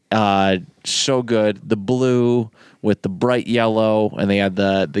 So good. The blue with the bright yellow, and they had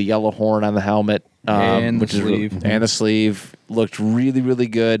the yellow horn on the helmet, And the which is sleeve. and the sleeve looked really, really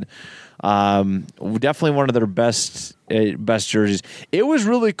good. Definitely one of their best jerseys. It was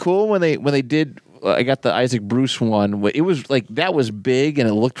really cool when they did. I got the Isaac Bruce one. It was like that was big and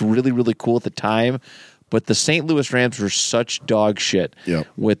it looked really, really cool at the time. But the St. Louis Rams were such dog shit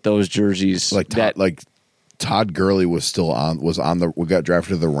with those jerseys. Todd Gurley was got drafted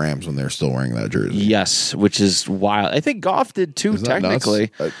to the Rams when they were still wearing that jersey. Yes, which is wild. I think Goff did too, Isn't that nuts? technically.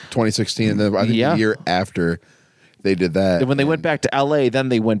 2016, and then I think the year after they did that. When they went back to LA, then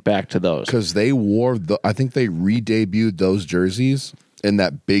they went back to those. Because they wore I think they re-debuted those jerseys in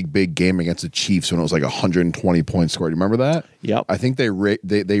that big game against the Chiefs when it was like 120 points scored. You remember that? Yep. I think they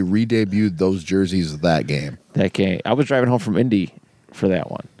re-debuted those jerseys that game. That game. I was driving home from Indy for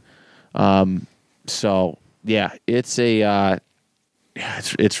that one. So yeah, it's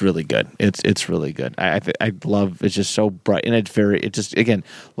it's really good. It's really good. I love. It's just so bright and it's just again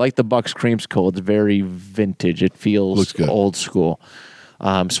like the Bucks Creams Cool. It's very vintage. It feels Looks good. old school.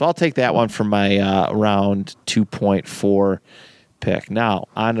 So I'll take that one for my round 2.4 pick. Now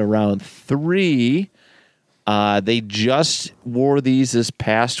on to round 3. They just wore these this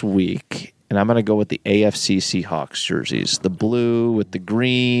past week. and I'm going to go with the AFC Seahawks jerseys. The blue with the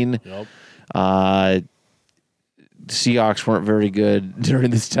green. Yep. The Seahawks weren't very good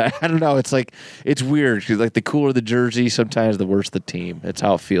during this time. I don't know. It's like it's weird because like the cooler the jersey, sometimes the worse the team. It's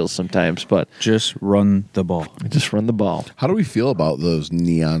how it feels sometimes. But Just run the ball. just run the ball. How do we feel about those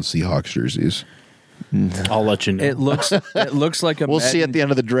neon Seahawks jerseys? I'll let you know. It looks like a We'll see at Madden- the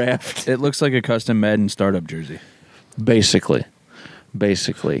end of the draft. It looks like a custom Madden startup jersey. Basically,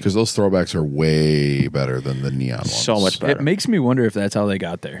 Because those throwbacks are way better than the neon ones. so much better. It makes me wonder if that's how they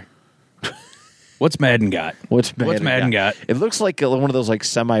got there. What's Madden got? What's Madden got? It looks like one of those like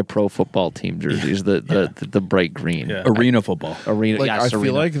semi-pro football team jerseys. The bright green Yeah. Arena football. arena. Like, yes, I feel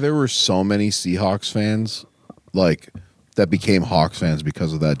arena. like there were so many Seahawks fans, like that became Hawks fans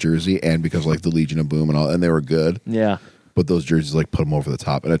because of that jersey and because like the Legion of Boom and all, and they were good. yeah. But those jerseys like put them over the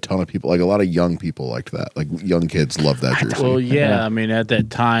top, and a ton of people, like a lot of young people, liked that. Like young kids loved that jersey. Well, yeah, Yeah. I mean, at that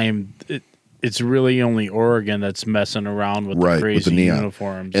time, it's really only Oregon that's messing around with right the crazy with the neon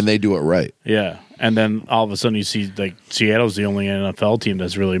uniforms. and they do it right. yeah, and then all of a sudden you see like Seattle's the only NFL team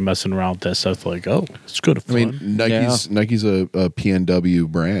that's really messing around with that stuff. Like, oh, it's good I fun. mean, Nike's a PNW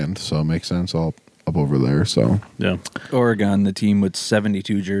brand, so it makes sense all up over there. So yeah, Oregon, the team with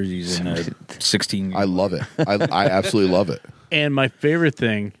 72 jerseys and a 16. I love it. I absolutely love it. and my favorite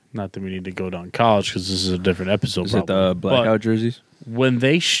thing, not that we need to go down college because this is a different episode. Is it probably, the blackout but jerseys? when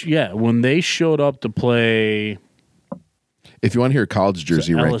they when they showed up to play If you want to hear college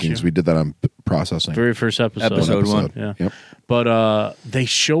jersey So LSU. rankings, we did that on processing. very first episode, Episode one. yeah. Yep. But they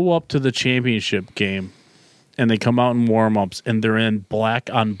show up to the championship game and they come out in warm-ups and they're in black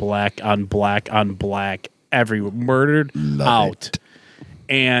on black on black on black everywhere, murdered Love out. it.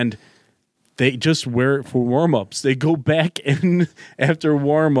 And they just wear it for warm-ups. They go back in after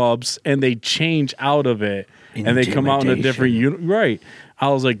warm-ups and they change out of it and they come out in a different right. I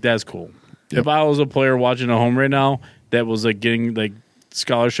was like, that's cool. Yep. If I was a player watching at home right now that was like getting like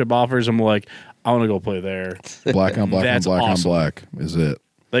scholarship offers, I'm like, I want to go play there. Black on black on That's black awesome. on black is it.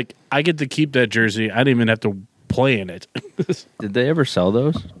 Like, I get to keep that jersey. I didn't even have to play in it. Did they ever sell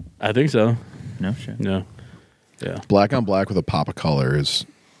those? I think so. No shit. No. Yeah. Black on black with a pop of color is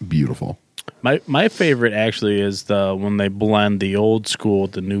beautiful. My favorite actually is the when they blend the old school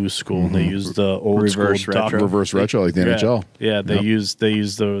with the new school and they use the old Reverse school duck. retro. Reverse retro like the Yeah. NHL. Yeah, they Yep. use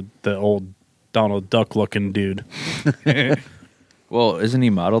the old Donald Duck looking dude. Well, isn't he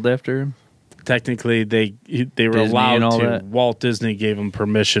modeled after him? Technically, they were Disney and allowed all to. that? Walt Disney gave him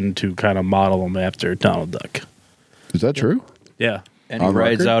permission to kind of model him after Donald Duck. Is that true? Yeah, And he On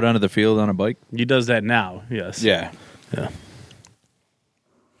rides record? out onto the field on a bike? he does that now. Yes. Yeah. Yeah.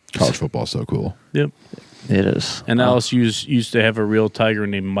 College football's so cool. Yep. It is. And Alice used to have a real tiger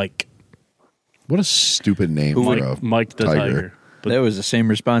named Mike. What a stupid name for a Mike the tiger. But That was the same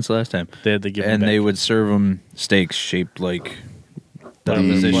response last time. they had to give him And back. they would serve him steaks shaped like the, The-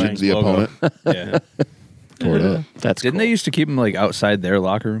 opposition's the logo. opponent Yeah. tore it up. That's Didn't cool. they used to keep him like outside their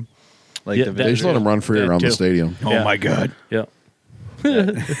locker room? Like Yeah, the that- They just let him run free That around the too. stadium. Oh Yeah. my god! Yeah.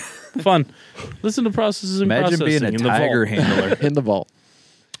 Fun. Listen to processes and Imagine being processing a in the tiger vault. handler. in the vault.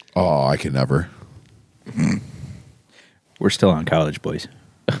 Oh, I could never. We're still on college, boys.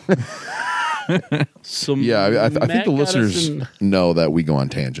 So Yeah, I think Matt the got us listeners in- know that we go on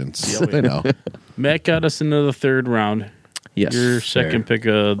tangents. Yeah, we- They know. Matt got us into the third round. Yes. Your second pick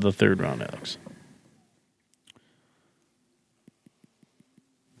of the third round, Alex.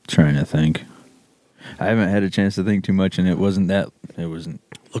 Trying to think. I haven't had a chance to think too much, and it wasn't.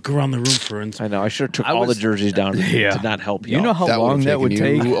 Look around the room for instance. I know. I should have took I all was- the jerseys down Yeah. to not help you. You know how That long that would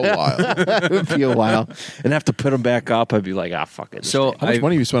taken take. you a while. it would be a while, and have to put them back up. I'd be like, fuck it. So How much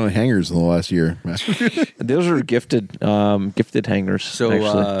money have you spent on hangers in the last year? those are gifted hangers.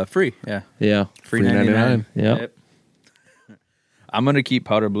 actually. free, yeah, Yeah. free Free 99. 99. Yep. I'm gonna keep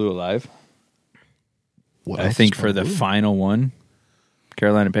Powder Blue alive. What I else think is for the blue? final one,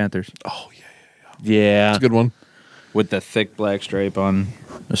 Carolina Panthers Yeah. That's a good one. with the thick black stripe on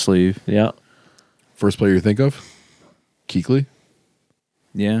the sleeve. Yeah. First player you think of? Keekly?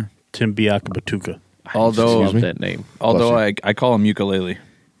 Yeah. Tim Biakabatuka. Although, Love that name. I call him ukulele,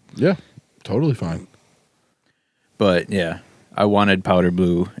 Yeah, totally fine. but yeah, I wanted Powder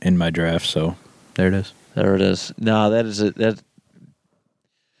Blue in my draft, so there it is. There it is. No,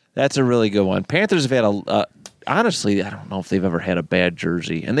 that's a really good one. Panthers have had honestly, I don't know if they've ever had a bad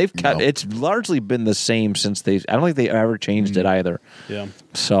jersey, and they've kept. No. It's largely been the same since they. I don't think they ever changed it either. Yeah.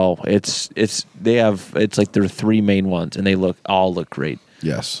 So it's like their three main ones, and they all look great.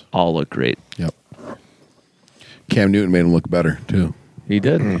 Yes. All look great. Yep. Cam Newton made him look better, too. He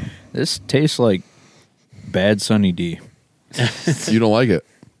did. This tastes like bad Sunny D. You don't like it?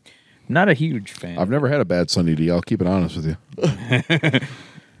 Not a huge fan. I've never had a bad Sunday D. I'll keep it honest with you.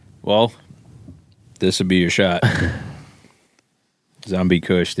 Well, this would be your shot. Zombie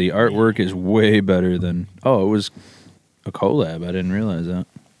Kush. The artwork is way better than... Oh, it was a collab. I didn't realize that.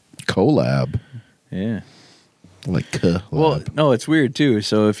 Collab. Yeah. Like collab. Well, no, it's weird, too.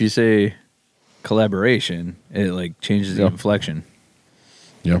 So if you say collaboration, it, like, changes the inflection.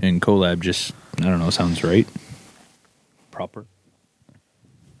 Yep. And collab just, I don't know, sounds right. Proper.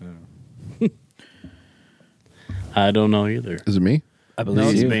 I don't know either. Is it me? I No,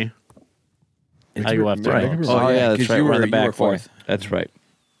 believe it's you. me. I go after Right. dogs. Oh, yeah, that's 'cause right. you We're on were- the you back were fourth. fourth. That's right.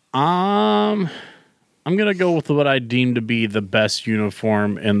 I'm gonna go with what I deem to be the best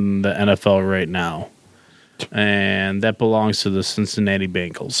uniform in the NFL right now, and that belongs to the Cincinnati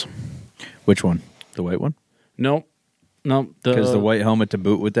Bengals. Which one? The white one? Nope. Because the white helmet to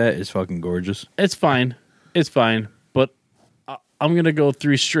boot with that is fucking gorgeous. It's fine. But I'm gonna go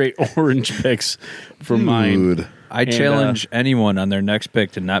 3 straight orange picks for mine. Dude. I challenge anyone on their next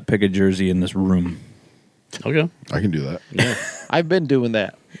pick to not pick a jersey in this room. Okay. I can do that. Yeah. I've been doing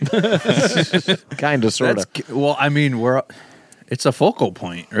that. Kind of, sort of. Well, I mean, it's a focal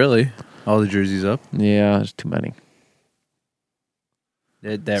point, really. All the jerseys up. Yeah, there's too many.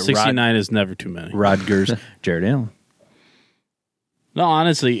 That 69 is never too many. Rod Gers, Jared Allen. No,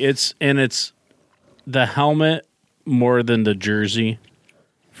 honestly, it's the helmet more than the jersey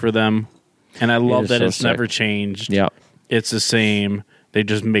for them. And I love is that so it's sick. never changed. Yeah. It's the same. They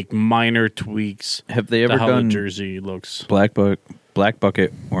just make minor tweaks Have they to ever how done the jersey looks. black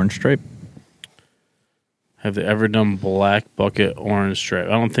bucket, orange stripe? Have they ever done black bucket orange stripe?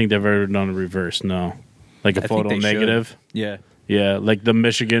 I don't think they've ever done a reverse, no. Like a I think photo they should. negative. Yeah. Yeah, like the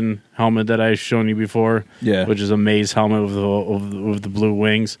Michigan helmet that I've shown you before. Yeah. Which is a maize helmet with the blue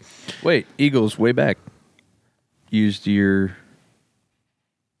wings. Wait, Eagles way back used your.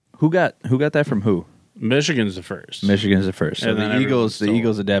 Who got that from who? Michigan's the first. Michigan's the first. So And then the everyone Eagles stole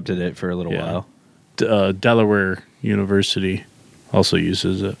it. adapted it for a little Yeah. while. Delaware University also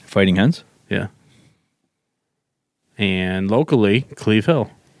uses it. Fighting Hens? Yeah. And locally, Cleve Hill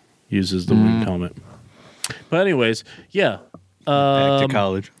uses the winged helmet. But anyways, yeah. Back to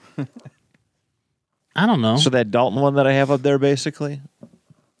college. I don't know. So that Dalton one that I have up there, basically.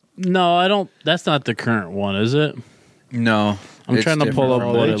 No, I don't. That's not the current one, is it? No. I'm it's trying to pull different.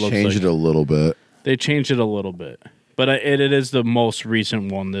 up what They it looks changed like. it a little bit. They changed it a little bit, but it is the most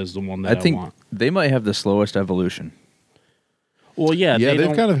recent one. Is the one that I think want. they might have the slowest evolution. Well, yeah, Yeah, they've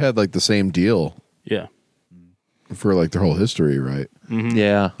don't- kind of had like the same deal yeah. for like their whole history, right?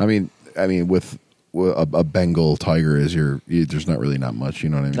 Yeah. I mean, with a Bengal tiger is there's not much, you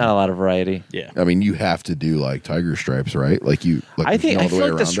know what I mean? Not a lot of variety. Yeah. I mean, you have to do like tiger stripes, right? Like I there's no I other feel way like the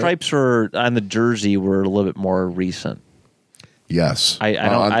around it. stripes were on the jersey were a little bit more recent. Yes, I don't-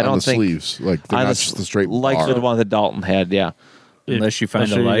 on, I don't on the think- sleeves, like they're On not the just the straight like bar. the one that Dalton had. Yeah. Unless you find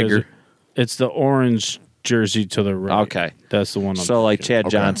I'll a show you guys liger. it. It's the orange jersey to the right. Okay. That's the one. I'm So like thinking. Chad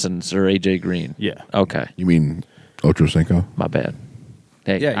Okay. Johnson's or AJ Green. Yeah. Okay. You mean Ocho Cinco? My bad.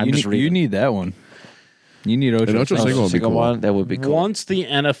 Hey, Yeah, I'm you just need, reading. you need that one. You need Ocho. And Ocho Cinco. Cinco would be Single cool. one, that would be cool. Once the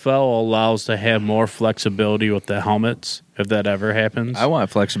NFL allows to have more flexibility with the helmets, if that ever happens, I want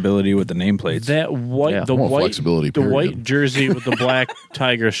flexibility with the nameplates. that white, Yeah. the I want white, flexibility, the period. white jersey with the black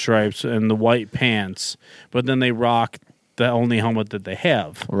tiger stripes and the white pants, but then they rock the only helmet that they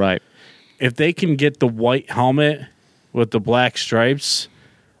have. Right. If they can get the white helmet with the black stripes,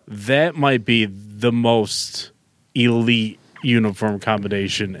 that might be the most elite uniform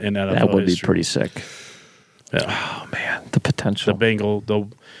combination in NFL That would be history. pretty sick. Yeah. Oh man, the potential. The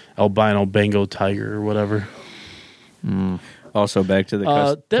albino Bengal tiger or whatever. Also, back to the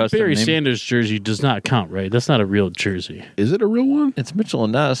That custom Barry name. Sanders jersey does not count, right? That's not a real jersey. Is it a real one? It's Mitchell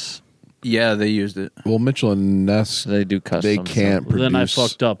and Ness. Yeah, they used it. Well, Mitchell and Ness, They do custom. they can't Well, then I produce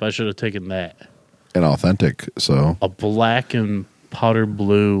fucked up. I should have taken that. an authentic. So A black and powder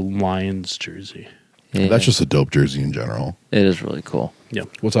blue Lions jersey. Yeah, that's just a dope jersey in general. it is really cool. Yep.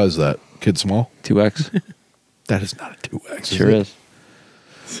 What size is that? Kid small? 2X. That is not a 2X. Sure is.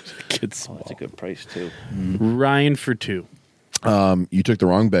 Kids. Oh, that's a good price too. Ryan for 2. You took the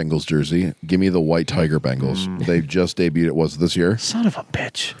wrong Bengals jersey. Give me the white Tiger Bengals. They just debuted. It was this year. Son of a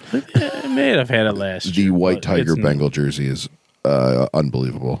bitch. I may have had it last The year. white but Tiger it's Bengal jersey is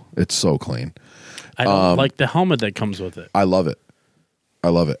unbelievable. It's so clean. I don't like the helmet that comes with it. I love it. I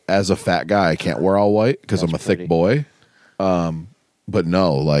love it. As a fat guy, I can't wear all white because I'm a That's thick pretty. boy. But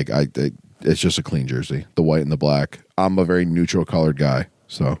no, like it's just a clean jersey. The white and the black. I'm a very neutral colored guy,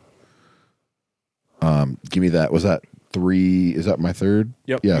 so give me that. Was that 3? Is that my third?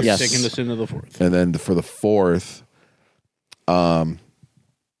 Yep. Yes. Yes. Taking this into the 4th. And then for the 4th,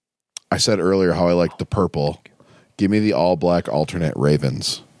 I said earlier how I like the purple. Give me the all black alternate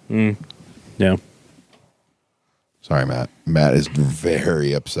Ravens. Yeah. Sorry, Matt. Matt is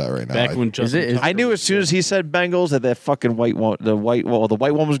very upset right now. Back when Justin I knew as soon as he said Bengals that fucking white one, the white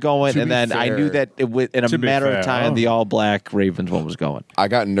one was going, To and be then I fair- knew that in a To be matter fair, of time the all black Ravens one was going. I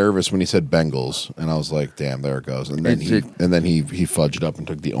got nervous when he said Bengals, and I was like, "Damn, there it goes." And then he fudged up and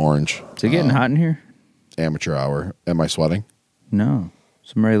took the orange. Is it getting hot in here? Amateur hour. Am I sweating? No.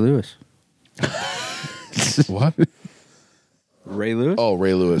 Some Ray Lewis. What? Ray Lewis? Oh,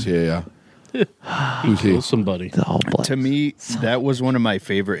 Ray Lewis. Yeah. Who's he? killed somebody. The all black. To me, that was one of my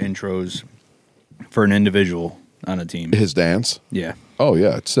favorite intros for an individual on a team. His dance. Yeah. Oh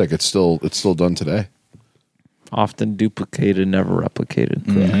yeah, it's sick. It's still done today. Often duplicated, never replicated.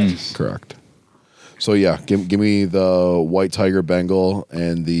 Correct. So yeah, give me the white tiger Bengal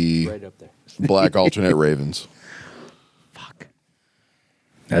and the up there. black alternate Ravens. Fuck.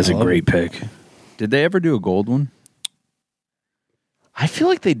 That's a great pick. Did they ever do a gold one? I feel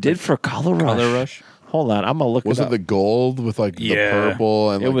like they did for Color Rush. Color Rush? Hold on, I'm gonna look Was it it up. the gold with like the Yeah.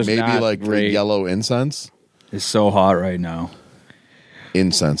 purple and It like was maybe not like the great. yellow incense? It's so hot right now.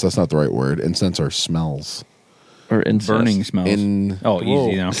 Incense. That's not the right word. Incense are smells. or incest. Burning smells.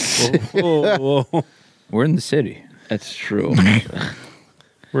 Easy now. Whoa. We're in the city. That's true.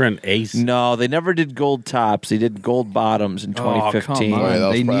 We're an ace. No, they never did gold tops. They did gold bottoms in 2015. come Oh, on. yeah, that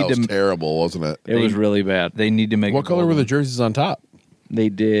was, They probably- need that was to- terrible, wasn't it? It was really bad. They need to make What a color gold were the one. jerseys on top? They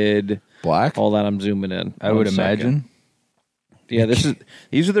did. Black. Hold on, I'm zooming in. I would One second. imagine. Yeah,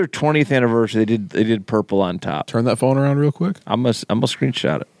 these are their 20th anniversary. They did purple on top. Turn that phone around real quick. I'm gonna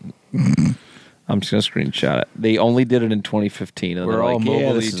screenshot it. I'm just gonna screenshot it. They only did it in 2015. And We're they're all like, yeah,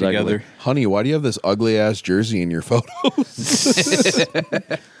 mobily this is ugly. together. Honey, why do you have this ugly ass jersey in your photos?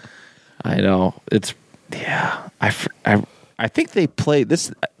 I know it's I think they played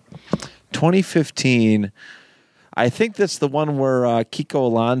this 2015. I think that's the one where Kiko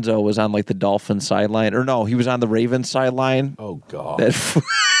Alonso was on like the Dolphins sideline, or no, he was on the Ravens sideline. Oh God.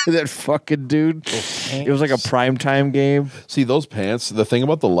 That fucking dude. It was like a primetime game. See those pants. The thing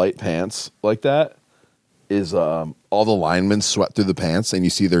about the light pants like that is all the linemen sweat through the pants, and you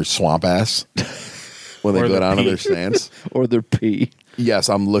see their swamp ass when they Or go the down to pee. their stands. Or their pee. Yes,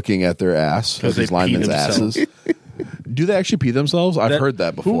 I'm looking at their ass. 'Cause These they pee linemen's themselves. asses. Do they actually pee themselves? I've heard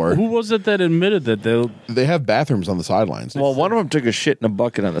that before. Who was it that admitted that They have bathrooms on the sidelines. Well, one of them took a shit in a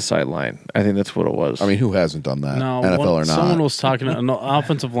bucket on the sideline. I think that's what it was. I mean, who hasn't done that? No, NFL or not? Someone was talking. No,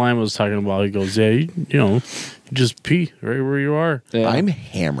 offensive line was talking about. He goes, "Yeah, you just pee right where you are." Yeah. I'm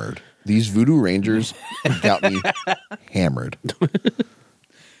hammered. These Voodoo Rangers got me hammered.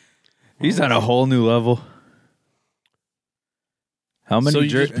 He's on a whole new level. How many So you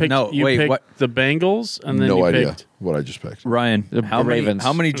just picked, you picked the Bengals, and then No you idea picked what I just picked. Ryan, The how many Ravens.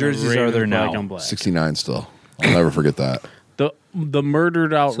 how many jerseys are Ravens there black now? on black. 69 still. I'll never forget that. The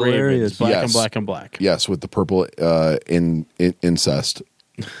murdered out It's hilarious. Ravens, black and Yes. black and black. Yes, with the purple incest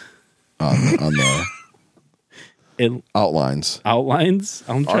on the It outlines. outlines.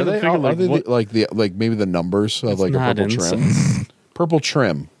 I'm trying Are to they, figure are they what. like maybe the numbers of It's like a not purple trim? incest. Purple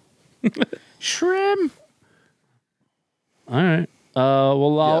trim. Shrimp. All right.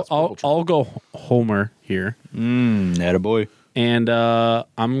 Well, it's purple trim. I'll go Homer here, Attaboy. and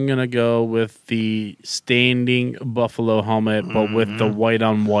I'm gonna go with the standing buffalo helmet, but with the white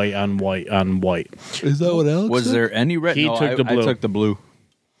on white on white on white. Is that what Alex Was said? there any red? He No, took the blue. I took the blue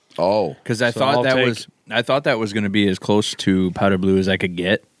Oh, because I So thought I'll that take- was going to be as close to powder blue as I could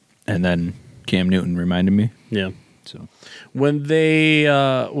get, and then Cam Newton reminded me. Yeah. So When they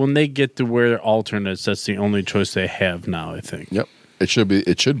get to wear alternates, that's the only choice they have now. I think. yep. It should be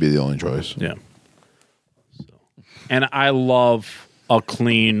the only choice. Yeah. And I love a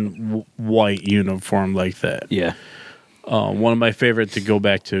clean white uniform like that. yeah, One of my favorite to go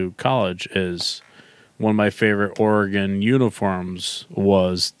back to college is one of my favorite Oregon uniforms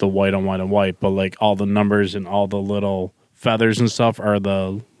was the white on white on white, but like all the numbers and all the little feathers and stuff are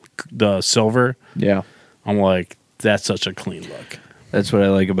the silver. yeah. I'm like, that's such a clean look. that's what I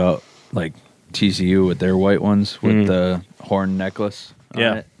like about like TCU with their white ones with the horn necklace. on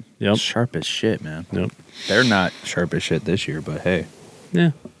Yeah. it. Yep. Sharp as shit, man. Yep. They're not sharp as shit this year, but hey,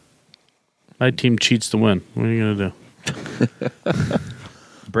 Yeah. My team cheats to win. What are you gonna do?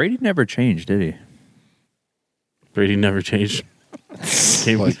 Brady never changed, did he? Brady never changed.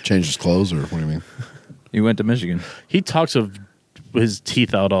 Like change his clothes, or what do you mean? He went to Michigan. He talks of his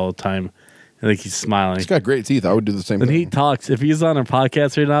teeth out all the time. Like he's smiling. He's got great teeth. I would do the same When thing. he talks, if he's on a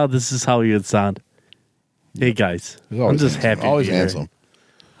podcast right now, this is how he would sound. Hey guys, He's I'm always just handsome. happy. to Always be here. handsome.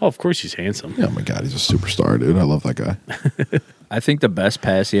 Oh, of course he's handsome. Oh my God, he's a superstar, dude. I love that guy. I think the best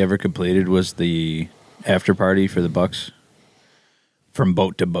pass he ever completed was the after party for the Bucks. From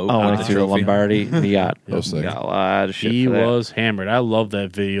boat to boat. Oh, with went through the trophy. Lombardi. He got Those things. a lot of shit. He for that. was hammered. I love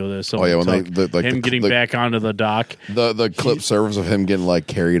that video. That someone when took him getting back onto the dock. the clip serves of him getting like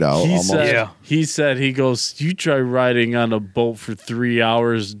carried out. He almost. said, he goes, you try riding on a boat for 3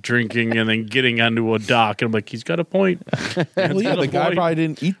 hours, drinking, and then getting onto a dock. And I'm like, he's got a point. Well, yeah, the guy probably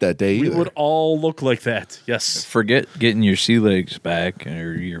didn't eat that day We either. would all look like that. Yes. Forget getting your sea legs back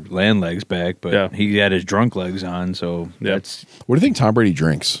or your land legs back, but Yeah. he had his drunk legs on, so that's What do you think Tom Brady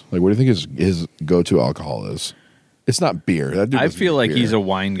drinks? Like, what do you think his go-to alcohol is? It's not beer. That dude I doesn't feel drink like he's beer. a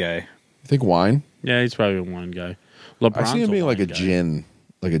wine guy. You think wine? Yeah, he's probably a wine guy. LeBron's I see him being like a wine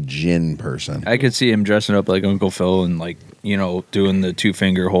guy. gin person. I could see him dressing up like Uncle Phil and like, doing the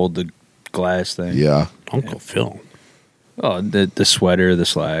 2-finger hold the glass thing. Yeah. Uncle Phil. Oh, the sweater, the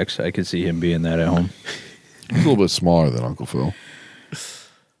slacks. I could see him being that at home. He's a little bit smaller than Uncle Phil.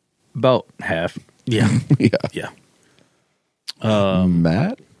 About half. Yeah. Yeah. Yeah.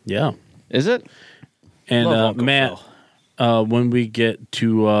 Matt? Yeah. Is it? And Love Uncle Matt, Phil. when we get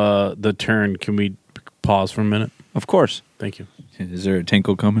to the turn, can we pause for a minute? Of course. Thank you. Is there a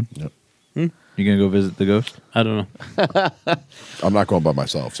tinkle coming? Yep. You gonna go visit the ghost? I don't know. I'm not going by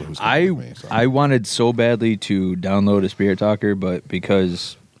myself, so who's going with me? So. I wanted so badly to download a Spirit Talker, but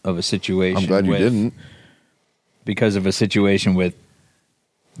because of a situation, I'm glad you didn't. Because of a situation with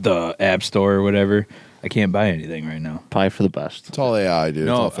the App Store or whatever, I can't buy anything right now. Probably for the best. It's all AI, dude. It's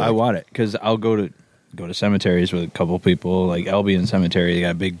all No, fake. I want it because I'll go to cemeteries with a couple people, like Albion Cemetery. They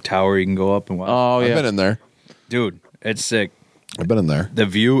got a big tower you can go up and watch. Oh, I've yeah. been in there. Dude, it's sick. I've been in there. The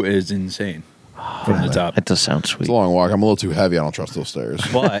view is insane from the top. That does sound sweet. It's a long walk. I'm a little too heavy. I don't trust those stairs.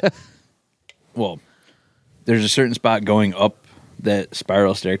 But, well, there's a certain spot going up that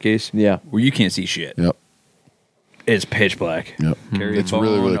spiral staircase Yeah. where you can't see shit. Yep. It's pitch black. Yep. Carry It's a phone,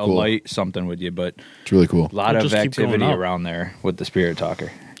 really, really a cool. light, something with you, but It's really cool. a lot Well, of just keep going activity up. around there with the Spirit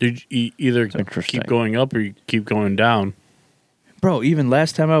Talker. You either interesting. keep going up or you keep going down. Bro, even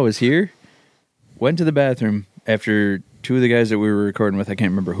last time I was here, went to the bathroom after two of the guys that we were recording with, I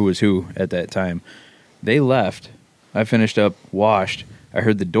can't remember who was who at that time. They left. I finished up, washed. I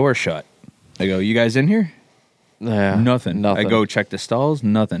heard the door shut. I go, you guys in here? Yeah. Nothing. I go check the stalls,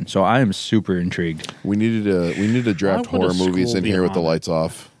 nothing. So I am super intrigued. We needed to draft Why would a horror movies school in be here with the on it? lights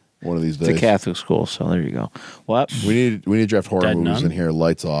off one of these It's a days. Catholic school, so there you go. What? We need to draft horror Dead movies Nun? in here,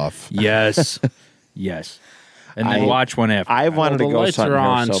 lights off. Yes. Yes. And then I- watch one after. I wanted the to go lights something are here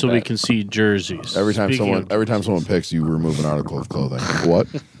on so we bad. can see jerseys. Every time Speaking someone of picks, you remove an article of clothing. What?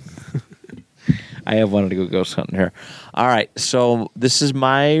 I have wanted to go hunting here. All right, so this is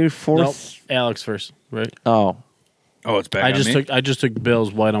my fourth. Nope, Alex first, right? Oh, Oh, it's back. I on just me? took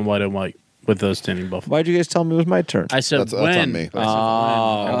Bills white on white and white with the standing buffalo. why'd you guys tell me it was my turn? I said That's when. on me. I said when.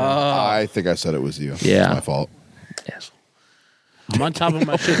 I think I said it was you. Yeah. It's my fault. Yes. I'm on top of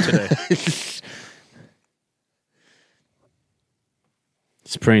my shit today.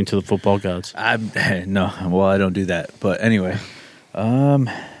 It's praying to the football gods. No, well, I don't do that. But anyway,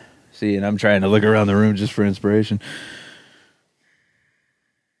 see, and I'm trying to look around the room just for inspiration.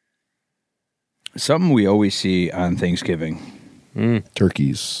 Something we always see on Thanksgiving.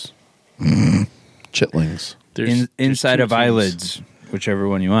 Turkeys. Chitlings. There's Inside two of teams. eyelids, whichever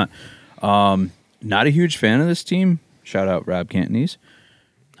one you want. Not a huge fan of this team. Shout out Rob Cantonese.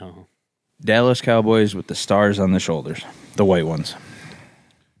 Oh. Dallas Cowboys with the stars on the shoulders, the white ones.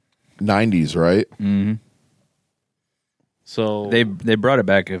 90s, right? So They brought it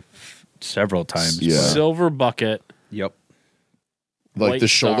back several times. Yeah. silver bucket. Yep. Like White the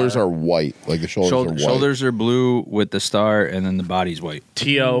shoulders star. are white. Like the shoulders are white. Shoulders are blue with the star, and then the body's white.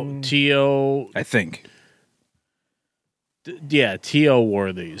 T.O. I think. Yeah, T.O.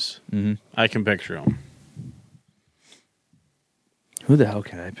 wore these. Mhm. I can picture them. Who the hell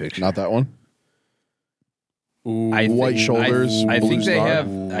can I picture? Not that one. I White shoulders, I blue think they star.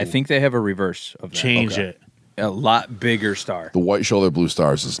 have. I think they have a reverse of that. Change Okay. it. A lot bigger star. The white shoulder blue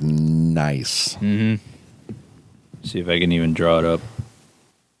stars is nice. See if I can even draw it up.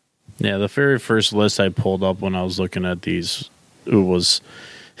 Yeah, the very first list I pulled up when I was looking at these, it was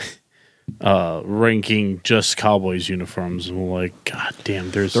ranking just Cowboys uniforms. And I'm like, God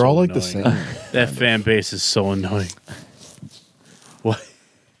damn, They're so all like the annoying. same. That fan base is so annoying. What?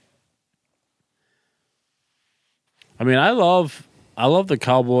 I mean, I love the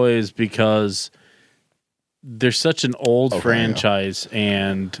Cowboys because they're such an old Okay, franchise,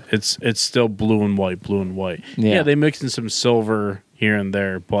 and it's still blue and white. Yeah. Yeah, they mix in some silver here and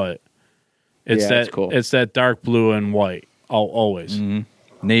there, but it's Yeah, that it's cool. it's that dark blue and white always.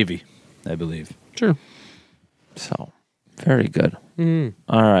 Navy, I believe. Sure. So Very good.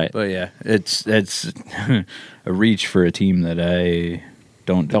 All right. But yeah, it's a reach for a team that I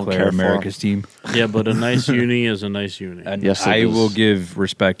don't Don't declare care America's team. Yeah, but a nice uni is a nice uni. And Yes, it I is. will give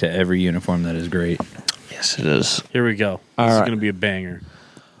respect to every uniform that is great. Yes, it is. Here we go. All This is right. going to be a banger.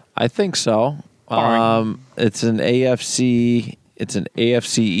 I think so. It's an AFC. It's an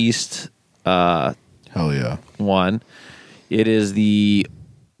AFC East Hell yeah. one. It is the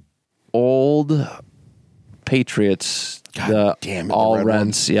old Patriots. God damn it, the all red Reds.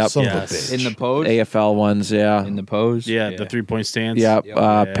 ones. Yep. Son of a Yes. bitch. In the pose? AFL ones. Yeah. In the pose? Yeah, the 3-point stance. Yep.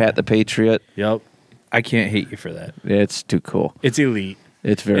 Yeah. Pat the Patriot. Yep. I can't hate you for that. It's too cool. It's elite.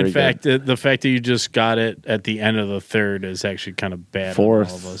 It's very In fact, good. the fact that you just got it at the end of the third is actually kind of bad on all of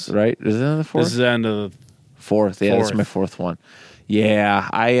us. Fourth, right? Is it in the fourth? This is the end of the Fourth, yeah, that's Fourth. my fourth one. Yeah,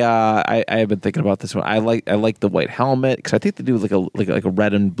 I have been thinking about this one. I like the white helmet because I think they do like a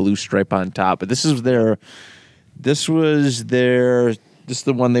red and blue stripe on top. But this is this is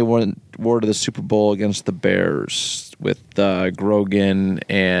the one they wore to the Super Bowl against the Bears with Grogan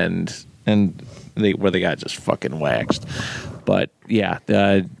and where they got just fucking waxed. But yeah,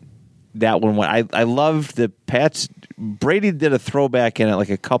 that one went. I love the Pats. Brady did a throwback in it like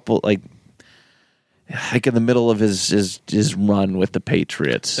a couple like in the middle of his run with the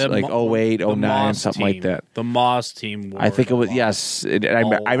Patriots, that like Mo- 08, the 09, Moss something team. like that. The Moss team. Wore I think it a was lot. yes. I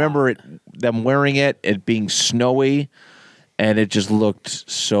lot. remember them wearing it being snowy, and it just looked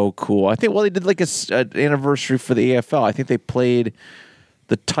so cool. I think they did like an anniversary for the AFL. I think they played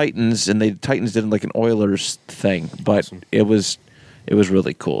the Titans, and the Titans did like an Oilers thing, but it was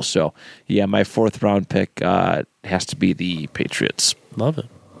really cool. So yeah, my fourth round pick has to be the Patriots. Love it.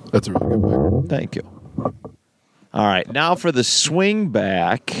 That's a really good pick. Thank you. All right, now for the swing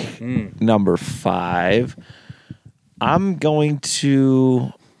back, number 5. I'm going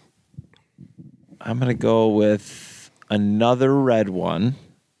to go with another red one,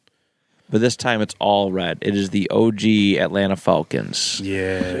 but this time it's all red. It is the OG Atlanta Falcons.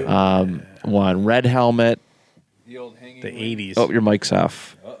 Yeah. One red helmet. the 80s. Oh, your mic's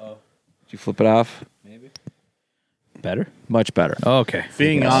off. Did you flip it off? Better? Much better. Okay.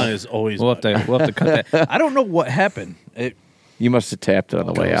 Being on is always We'll have to cut that. I don't know what happened. You must have tapped it on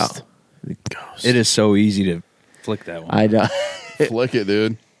the way out. Ghost. It is so easy to flick that one. I know. Flick it,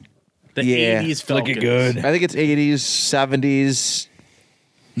 dude. The Yeah. 80s Flick Falcons. it good. I think it's 80s, 70s.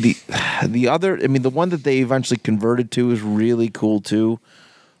 The other, I mean, the one that they eventually converted to is really cool too.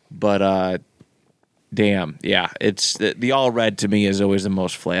 But damn, yeah, it's the all red to me is always the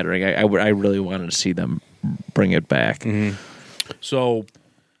most flattering. I really wanted to see them bring it back. So,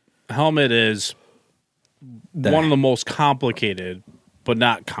 helmet is one of the most complicated, but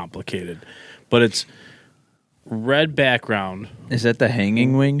not complicated. But it's red background, Is that the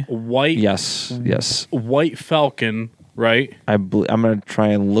hanging wing? white, Yes, white falcon, right? I'm gonna try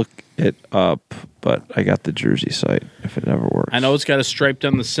and look it up, but I got the jersey site. If it never works, I know it's got a stripe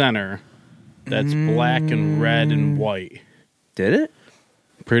down the center that's black and red and white. Did it?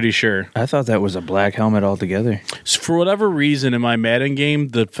 Pretty sure. I thought that was a black helmet altogether. So for whatever reason, in my Madden game,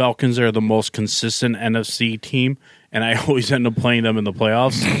 the Falcons are the most consistent NFC team, and I always end up playing them in the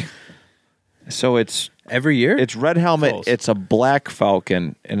playoffs. So it's Every year? red helmet. Close. It's a black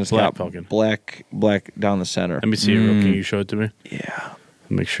falcon, and it's Black got falcon. black down the center. Let me see it real. Can you show it to me? Yeah.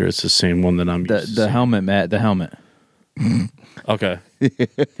 Make sure it's the same one that I'm the used to. the helmet, Matt. The helmet. Okay.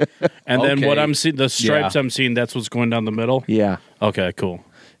 And then what Okay. I'm seeing, the stripes I'm seeing, that's what's going down the middle. Yeah. Okay, cool.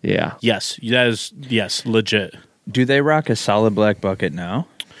 Yeah. Yes, that is legit. Do they rock a solid black bucket now?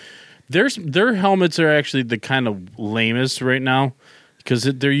 Their helmets are actually the kind of lamest right now because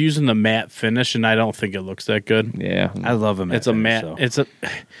they're using the matte finish, and I don't think it looks that good. Yeah. I love them. It's a matte.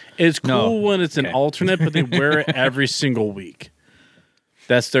 It's cool No. when it's an Okay. alternate, but they wear it every single week.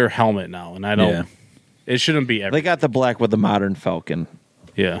 That's their helmet now, and I don't. Yeah. It shouldn't be every. They got the black with the modern falcon.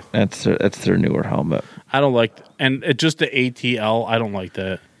 Yeah, That's their newer helmet. I don't like, and it just the ATL. I don't like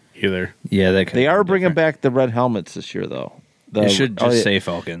that either. Yeah, They are bringing back the red helmets this year, though. It should just yeah. say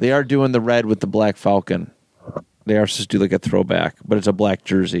Falcons. They are doing the red with the black falcon. They are supposed to do like a throwback, but it's a black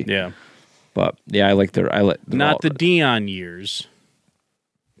jersey. Yeah, But yeah, I like not the Dion years,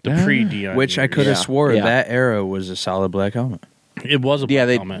 the pre-Dion, Which I years. could have Yeah. swore Yeah. that era was a solid black helmet. It was a black Yeah,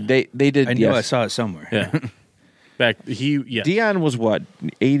 helmet. they did. I knew I yes. saw it somewhere. Yeah, back yeah. Dion was what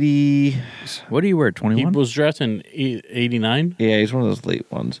 80. What do you wear? He 21? was drafted in 89. Yeah, he's one of those late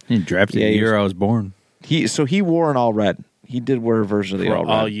ones. He drafted Yeah, the he year was- I was born. He wore an all red. He did wear a version of the For all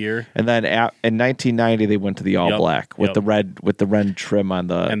red all year. and then in 1990 they went to the all Yep, black with yep. the red trim on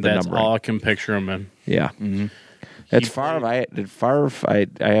the And the that's numbering. all I can picture him in. Yeah, It's He Favre. I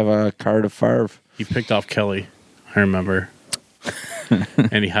have a card of Favre. He picked off Kelly. I remember.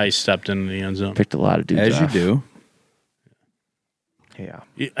 And he high stepped into the end zone. Picked a lot of dudes As you off. do. Yeah.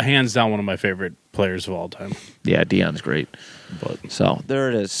 Hands down, one of my favorite players of all time. Yeah, Deion's great. But So there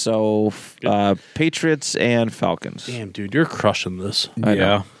it is. So Patriots and Falcons. damn, dude, you're crushing this. I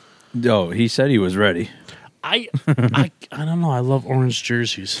know. Oh, he said he was ready. I don't know. I love orange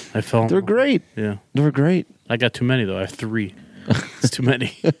jerseys. I felt They're great. Yeah, They're great. I got too many though. I have 3. It's too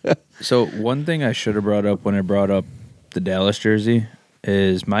many. So one thing I should have brought up when I brought up the Dallas jersey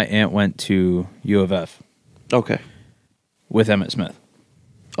is my aunt went to U of F Okay. with Emmitt Smith.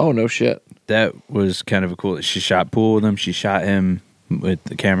 Oh, no shit. That was kind of a cool. She shot pool with him. She shot him with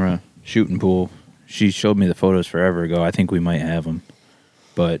the camera shooting pool. She showed me the photos forever ago. I think we might have them.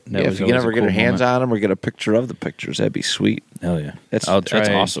 But that was if you can always ever a get cool your hands moment. on them or get a picture of the pictures, that'd be sweet. Hell yeah! That's That's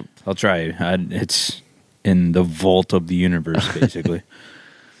awesome. I'll try. It's in the vault of the universe, basically.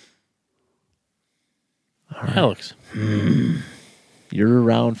 Alex, You're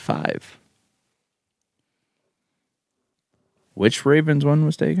around 5. Which Ravens one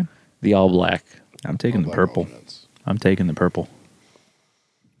was taken? The all black. I'm taking the purple. I'm taking the purple.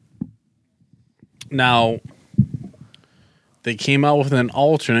 now they came out with an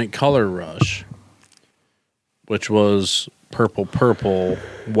alternate color rush, which was purple,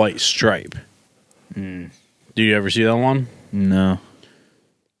 white stripe. Do you ever see that one? No.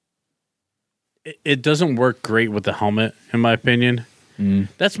 It doesn't work great with the helmet, in my opinion.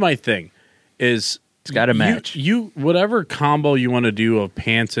 That's my thing. Is It's got to match. You whatever combo you want to do of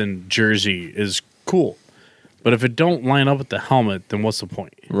pants and jersey is cool, but if it don't line up with the helmet, then what's the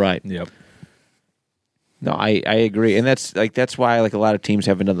point? Right. Yep. No, I agree. And that's why a lot of teams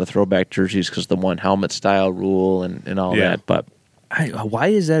haven't done the throwback jerseys because the one helmet style rule and all Yeah. that. But Why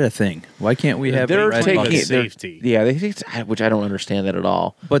is that a thing? Why can't we have they're a red taking about helmet? safety. Yeah, they think which I don't understand that at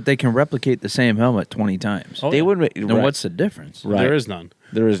all. But they can replicate the same helmet 20 times. Oh, They yeah. wouldn't. Then right. what's the difference? Right. There is none.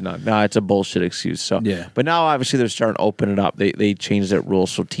 There is none. No, it's a bullshit excuse. So Yeah. But now obviously they're starting to open it up. They changed that rule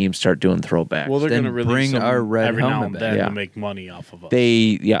so teams start doing throwbacks. Well, they're Then going to release bring them our red every now helmet and back. then Yeah. to make money off of us.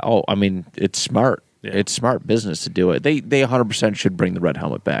 I mean, it's smart. Yeah. It's smart business to do it. They 100% should bring the red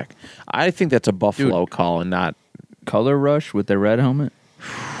helmet back. I think that's a Buffalo call and not. Color Rush with the red helmet?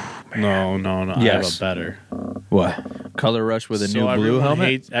 No. I Yes. have a better. What? Color Rush with a So new blue everyone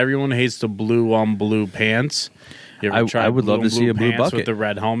helmet? Everyone hates the blue on blue pants. You ever I tried would love blue to on see a blue pants bucket. with the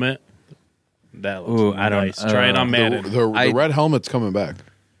red helmet. That looks Ooh, I don't- nice. Try it on The, Madden. the red helmet's coming back.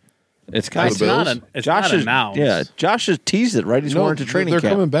 It's For kind the It's not Bills? a, it's Josh not is announced. yeah. Josh has teased it right. He's going to training they're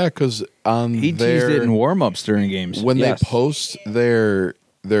camp. coming back because on He teased their it in warm-ups during games. when Yes. they post their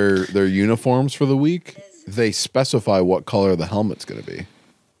uniforms for the week, they specify what color the helmet's going to be.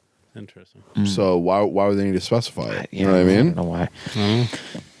 Interesting. So why would they need to specify it? You Yeah, know what I I mean? don't know why.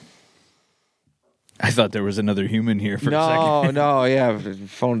 I thought there was another human here for a second. No, yeah. The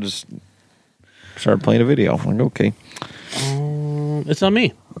phone just started playing a video. I'm like, okay. It's on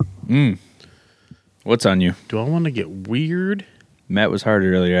me. What's on you? Do I want to get weird? Matt was hard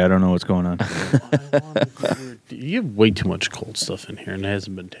earlier. I don't know what's going on. You have way too much cold stuff in here, and it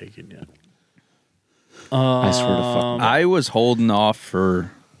hasn't been taken yet. I swear to fuck. I was holding off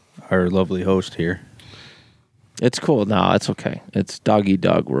for our lovely host here. It's cool. No, it's okay. It's dog eat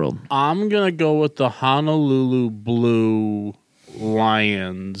dog world. I'm gonna go with the Honolulu Blue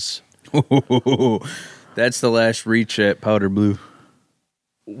Lions That's the last reach at Powder Blue.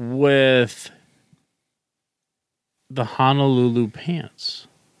 with the Honolulu pants.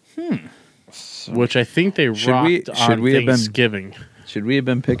 Which I think they Should rocked we- on should we have been- Thanksgiving. Should we have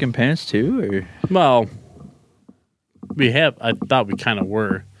been picking pants too? Or Well, we have. I thought we kind of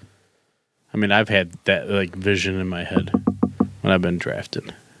were. I mean, I've had that vision in my head when I've been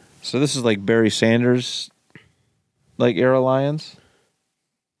drafted. So this is like Barry Sanders, like Era Lions.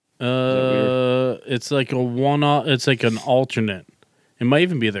 It's like a one. It's like an alternate. It might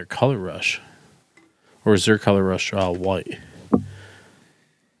even be their color rush, or is their color rush white?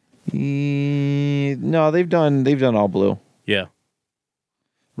 No, they've done all blue Yeah,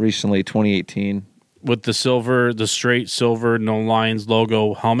 recently. 2018. with the silver, the straight silver, no lines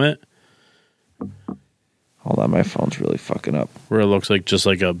logo helmet, Hold on, my phone's really fucking up. where it looks like just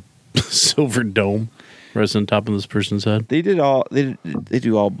like a silver dome rests on top of this person's head. They did all. They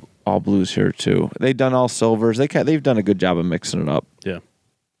do all blues here too. They've done all silvers. They've done a good job of mixing it up. Yeah,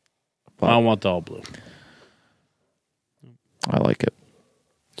 But I want the all blue. I like it.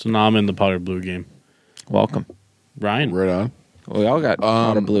 So now I'm in the powder blue game. Welcome. Ryan, Right on. We all got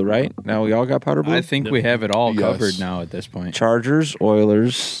powder blue, right? Now we all got powder blue. I think we have it all Yes. covered now at this point. Chargers,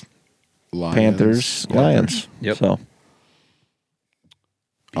 Oilers, Lions. Panthers, Yeah. Lions. Yep. So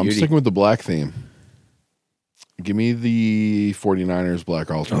I'm Beauty. sticking with the black theme Give me the 49ers black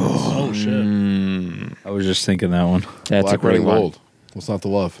alternates. Oh shit! I was just thinking that one. That's Black, a great red, and one. gold. What's not to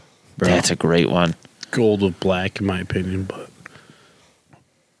love? Bro. That's a great one. Gold with black, in my opinion, but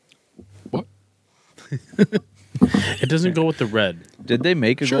What? it doesn't go with the red, Did they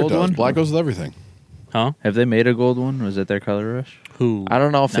make a Sure it gold does. one? Black goes with everything. huh? Have they made a gold one? Was it their color rush? Who? I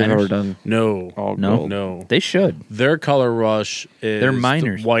don't know if they've Niners? ever done No, all No. gold. no. They should. Their color rush is They're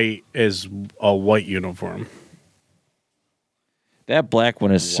minors. White is a white uniform. That black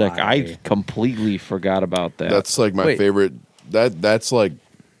one is sick. Why? I completely forgot about that. That's like my Wait. favorite. That's like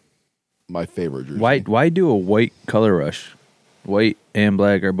my favorite jersey. Why do a white color rush? White and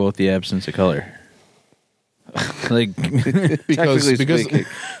black are both the absence of color. Like Because Technically because, speaking.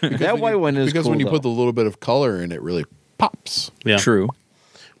 because That when white you- one is because cool, when you put though. the little bit of color in, it really pops. Yeah, true.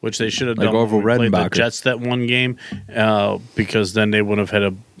 Which they should have Like done Orville when we played the Redenbacher. Jets that one game, because then they would have had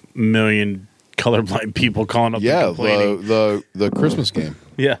a million colorblind people calling up and Yeah, complaining. the Christmas game.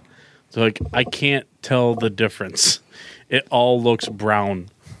 Yeah, so like I can't tell the difference. It all looks brown.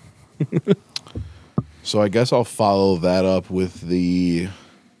 So I guess I'll follow that up with the.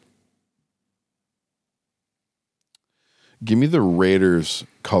 Give me the Raiders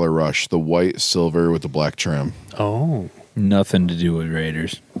color rush, the white silver with the black trim. Oh, Nothing to do with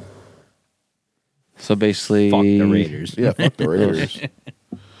Raiders. So basically, Fuck the Raiders. Yeah, fuck the Raiders.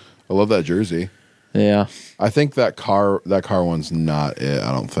 I love that jersey. Yeah, I think that car one's not it.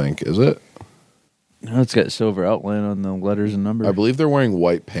 I don't think, is it? No, it's got silver outline on the letters and numbers. I believe they're wearing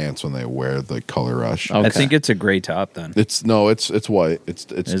white pants when they wear the color rush. Okay. I think it's a gray top then. It's white. It's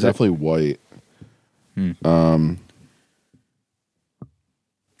Is it? definitely white.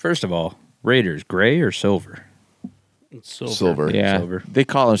 First of all, Raiders, gray or silver? it's silver. Silver. yeah. Silver. They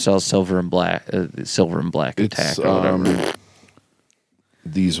call themselves Silver and Black It's Attack or whatever.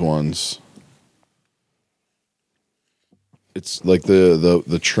 these ones. It's like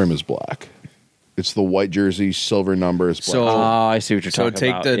the trim is black. It's the white jersey, silver numbers. Black So- Oh, I see what you're So talking take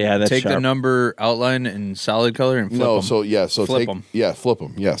about. the yeah, that's take the sharp. number outline in solid color and flip no, them. so Flip take 'em. yeah, flip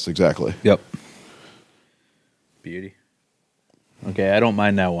them. Yes, exactly. Yep. Beauty. Okay, I don't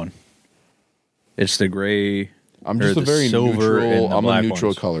mind that one. It's the gray. I'm or just a the very silver and neutral. the I'm a black neutral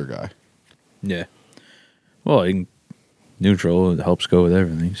ones. color guy. Yeah. Well, neutral it helps go with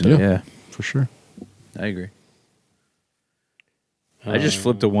everything. So Yeah. yeah, For sure. I agree. I just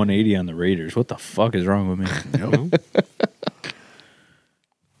flipped a 180 on the Raiders. What the fuck is wrong with me? Yep.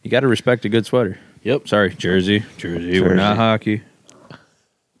 You got to respect a good sweater. Yep. Sorry, Jersey. We're not hockey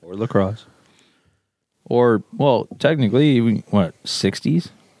or lacrosse. Or, well, technically, what, 60s?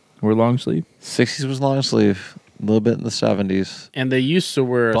 We're long sleeve? 60s was long sleeve, a little bit in the 70s. And they used to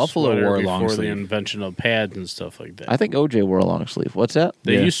wear a Buffalo sweater wore a before long the sleeve. invention of pads and stuff like that. I think OJ wore a long sleeve. What's that?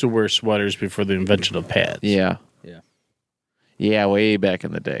 They Yeah. used to wear sweaters before the invention of pads. Yeah. Yeah. Yeah, way back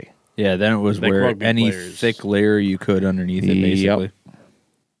in the day. Yeah, then it was Like where rugby any players. thick layer you could underneath it, Yep. basically.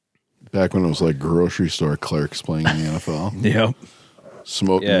 Back when it was like grocery store clerks playing in the NFL, Yep.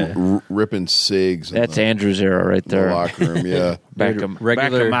 smoking, Yeah. ripping cigs. in That's the, Andrew's era right the there. locker room. Yeah, Back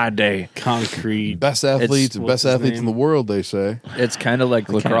Regular- in my day. Concrete. best athletes, what's best his athletes in name? the world. They say It's kind of like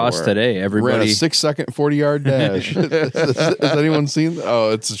lacrosse work. today. ran Everybody, a 6-second 40-yard dash. Has anyone seen? Oh,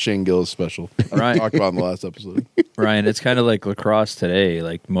 it's a Shane Gillis special. Right. Talked about in the last episode. Ryan, it's kind of like lacrosse today.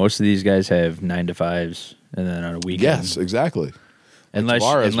 Like most of these guys have 9 to 5s, and then on a weekend. Yes, exactly. unless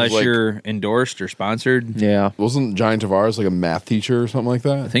Tavares was like- you're endorsed or sponsored. Yeah. Wasn't Giant Tavares like a math teacher or something like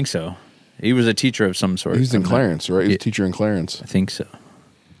I that? think so. He was a teacher of some sort. He was in I'm not- Clarence, right? He was Yeah. a teacher in Clarence. I think so.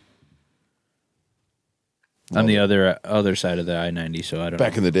 On the other side of the I-90, so I don't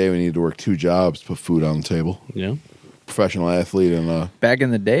Back know. in the day, we needed to work 2 jobs to put food on the table. Yeah. Professional athlete and a Back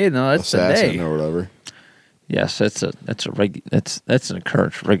in the day, no, that's the assassin day. or whatever. Yes, that's an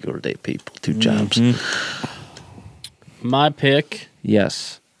occurrence for regular day people. 2 jobs. My pick,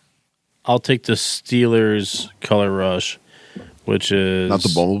 Yes. I'll take the Steelers color rush, which is Not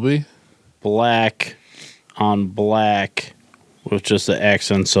the Bumblebee? black on black with just the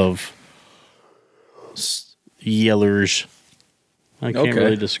accents of yellers. I can't Okay.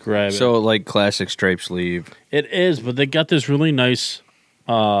 really describe So like classic stripe sleeve. it. It is, but they got this really nice.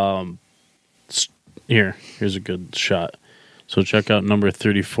 Here's a good shot. So check out number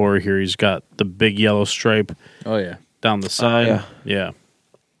 34 here. He's got the big yellow stripe Oh yeah. down the side. yeah. Yeah.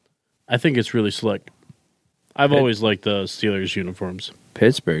 I think it's really slick. I've always liked the Steelers uniforms.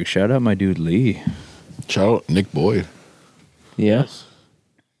 Pittsburgh. Shout out my dude Lee. Shout out Nick Boyd. Yeah.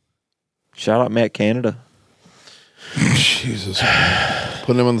 Shout out Matt Canada. Jesus.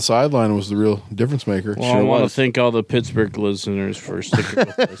 Putting him on the sideline was the real difference maker. Well, I want to thank all the Pittsburgh listeners for sticking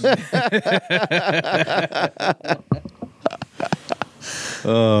with us.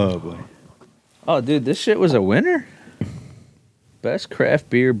 Oh boy. Oh, dude, this shit was a winner. Best craft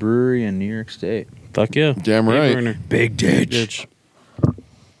beer brewery in New York State. Fuck yeah. Damn Hey, right. Werner. Big ditch. Ditch.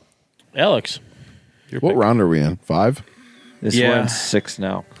 Alex. Your What pick. round are we in? 5? This Yeah. one's 6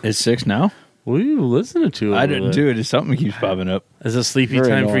 now. It's 6 now? What are you listening to? I over didn't there? do it. Something keeps popping up. Is it sleepy Very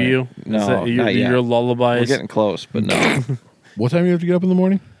time for annoying. you? No, Is that your, not yet. your lullabies? We're getting close, but no. What time do you have to get up in the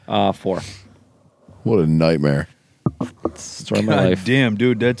morning? 4. What a nightmare. It's the story of God my life. damn,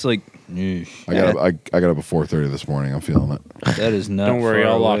 dude, that's like, yeesh. I got up, I got up at 4:30 this morning. I'm feeling it. That is not. Don't worry,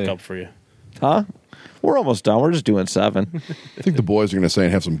 far I'll lock away. up for you. Huh? We're almost done. We're just doing 7. I think the boys are going to say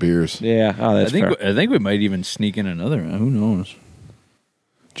and have some beers. Yeah. Oh, I that's fair. think we might even sneak in another one. Who knows?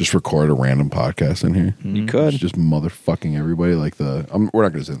 Just record a random podcast in here. You could. Just motherfucking everybody like the. We're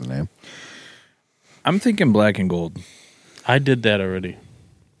not going to say the name. I'm thinking black and gold. I did that already.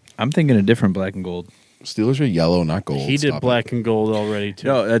 I'm thinking a different black and gold. Steelers are yellow, not gold. He did Stop black and gold already too.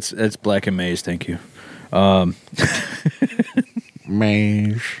 No, that's black and maize. Thank you. it.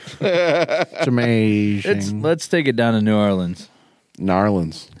 Maize. It's amazing. Let's take it down to New Orleans.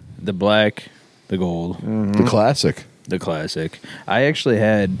 Narlands. The black, the gold, The classic. the classic. I actually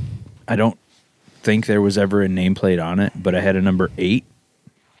had. I don't think there was ever a nameplate on it, but I had a number 8.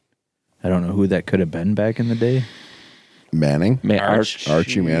 I don't know who that could have been back in the day. Manning. Archie.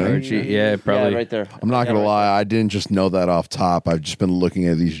 Archie Manning. Archie, yeah, probably. Yeah, right there. I'm not going to lie. I didn't just know that off top. I've just been looking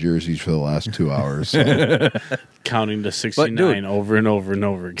at these jerseys for the last 2 hours. So. Counting to 69 dude- over and over and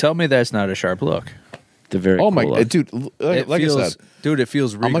over again. Tell me that's not a sharp look. The very Oh my cool god, look. dude! It Like feels, I said, dude, it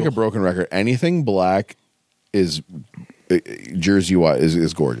feels regal. I'm like a broken record. Anything black is jersey wise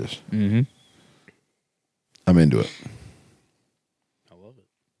is gorgeous. Mhm. I'm into it. I love it.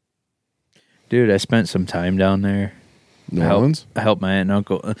 Dude, I spent some time down there. New Orleans. I helped my aunt and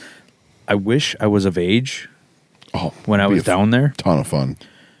uncle. I wish I was of age Oh, when I it'd be was down there, ton of fun.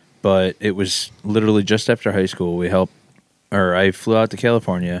 but it was literally just after high school. I flew out to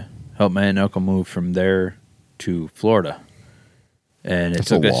California, helped my aunt and uncle move from there to Florida, and it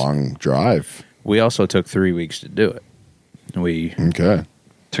It's a took us. long drive. We also took 3 weeks to do it. We Okay,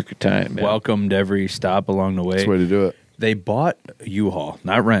 Took your time. Man. welcomed every stop along the way. that's the way to do it. They bought a U-Haul,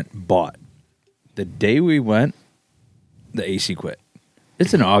 not rent, bought. The day we went, the AC quit.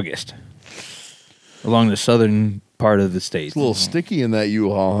 It's in August. Along the southern part of the state. It's a little sticky in that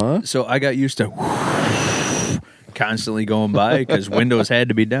U-Haul, huh? So I got used to constantly going by because windows had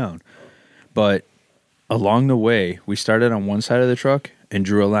to be down. But along the way, we started on one side of the truck and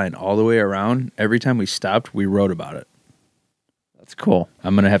drew a line all the way around. Every time we stopped, we wrote about it. That's cool.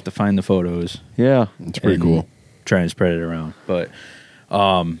 I'm going to have to find the photos. Yeah. It's pretty and cool. Try and spread it around. But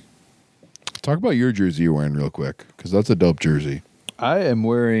Talk about your jersey you're wearing real quick, because that's a dope jersey. I am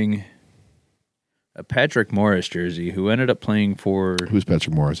wearing a Patrick Morris jersey who ended up playing for. Who's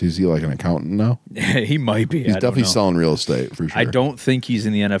Patrick Morris? Is he like an accountant now? He might be. He's I don't definitely know. selling real estate for sure. I don't think he's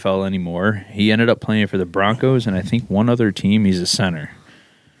in the NFL anymore. He ended up playing for the Broncos and I think one other team. He's a center.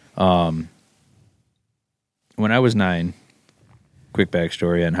 When I was 9, quick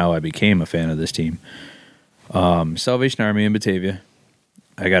backstory on how I became a fan of this team. Salvation Army in Batavia.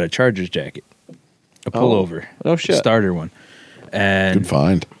 I got a Chargers jacket, a pullover, Oh, shit. starter one, and Good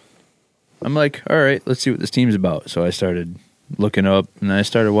find. I'm like, all right, let's see what this team's about. So I started looking up and I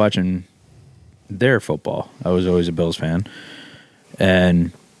started watching their football. I was always a Bills fan.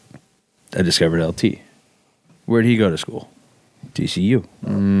 And I discovered LT. Where'd he go to school? TCU.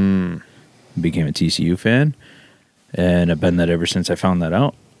 Became a TCU fan. And I've been that ever since I found that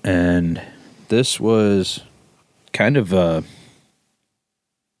out. And this was kind of a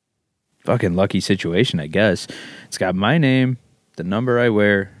fucking lucky situation, I guess. It's got my name, the number I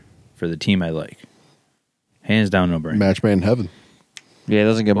wear, for the team I like. Hands down, no brainer. Match made in heaven. Yeah, it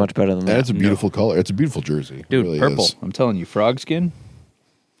doesn't get much better than And that. it's a beautiful color. It's a beautiful jersey. It Dude, really purple. is. I'm telling you, frog skin.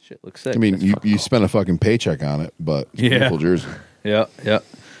 Shit looks sick. I mean, you fucking cool. spent a fucking paycheck on it, but it's a Yeah. beautiful jersey. yeah.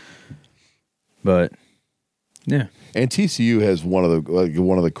 But yeah, And TCU has one of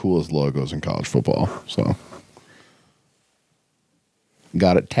the coolest logos in college football. So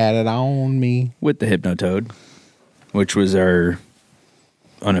got it tatted on me. with the Hypnotoad, which was our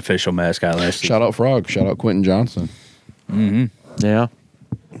unofficial mascot last year. Shout out Frog. Shout out Quentin Johnson. Yeah.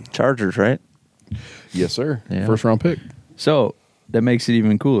 Chargers, right? Yes, sir. Yeah. First round pick. So that makes it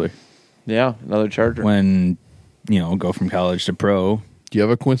even cooler Yeah, another Charger. when go from college to pro. Do you have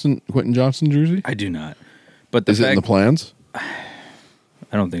a Quentin Johnson jersey? I do not, but the Is it in the fact plans?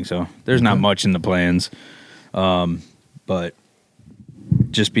 I don't think so. There's not much in the plans, but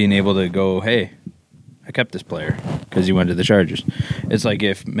just being able to go, hey, I kept this player because he went to the Chargers. It's like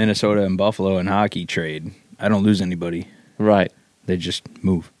if Minnesota and Buffalo in hockey trade, I don't lose anybody. Right. They just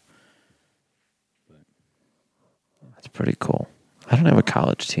move. That's pretty cool. I don't have a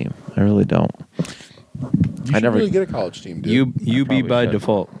college team. I really don't. You should really get a college team, dude. You be probably by should.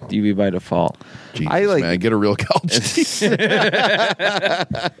 default. UB by default. Jesus, I like man, get a real college team.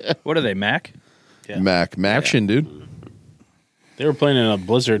 What are they, Mac? Yeah. Mac action, dude. They were playing in a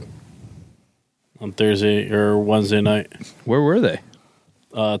blizzard on Thursday or Wednesday night. Where were they?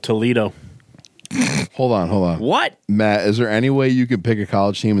 Toledo. Hold on. What? Matt, is there any way you can pick a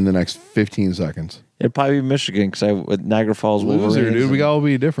college team in the next 15 seconds? It'd probably be Michigan because with Niagara Falls Wolverines. Loser, dude. We gotta all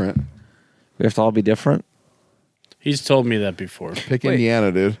be different. We have to all be different. He's told me that before. Pick Wait.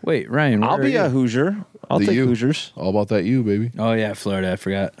 Indiana, dude. Wait, Ryan. I'll where be are a you? Hoosier. I'll The take U. Hoosiers. All about that you, baby. Oh yeah, Florida. I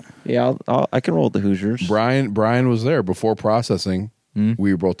forgot. Yeah, I can roll with the Hoosiers. Brian was there before processing.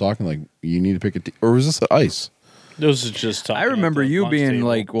 We were both talking like you need to pick a team. Or was this the ice? This is just talking. I remember at the you lunch being table.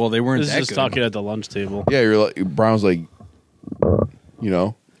 like, "Well, they weren't This is that just good." talking at the lunch table. Yeah, you're like Brian was like, you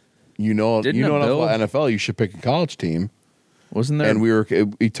know enough Didn't it about build? NFL. You should pick a college team. Wasn't there?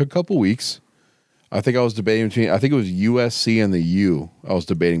 And it took a couple weeks. I think I was debating between. I think it was USC and the U. I was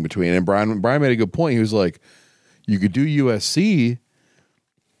debating between. And Brian made a good point. He was like, you could do USC,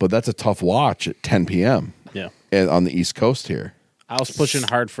 but that's a tough watch at 10 p.m. Yeah. and on the East Coast here. I was pushing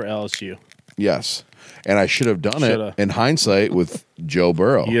hard for LSU. Yes, and I should have done Shoulda. it in hindsight with Joe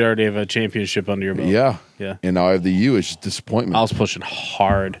Burrow. You'd already have a championship under your belt. Yeah, Yeah. And now I have the U. It's just disappointment. I was pushing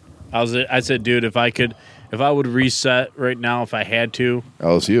hard. I said, dude, if I would reset right now, if I had to,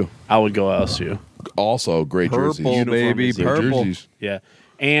 LSU. I would go LSU. Also, great jerseys. Purple, baby, Their purple. jerseys. Yeah.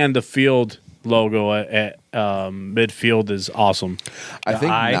 And the field logo at midfield is awesome. I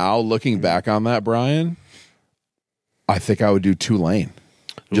think now looking back on that, Brian, I think I would do Tulane.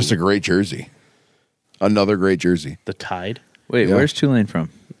 Just a great jersey. Another great jersey. The Tide. Wait, Yeah. where's Tulane from?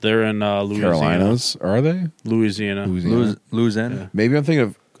 They're in Louisiana. Carolinas, are they? Louisiana. Louisiana. Maybe I'm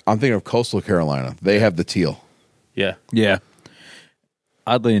thinking of Coastal Carolina. They have the teal. Yeah. Yeah.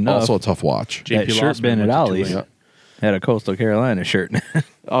 Oddly enough, Also a tough watch. JP that shirt Lossman been at went to Ollie's Tulane. had a Coastal Carolina shirt.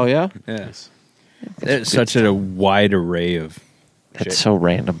 Oh yeah, Yes. It's such a wide array of. that's so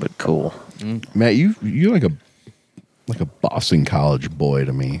random but cool. Matt, you're like a Boston College boy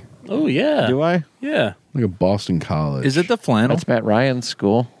to me. Oh, yeah. Do I? Yeah. Like a Boston College. Is it the flannel? That's Matt Ryan's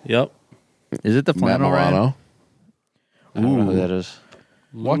school. Yep. Is it the Matt flannel? Ryan? Milano? I don't know who that is.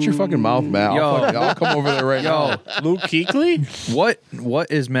 Watch your fucking mouth, Matt. I'll come over there right now. Luke Kuechly?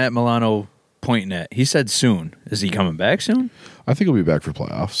 What is Matt Milano pointing at? He said soon. Is he coming back soon? I think he'll be back for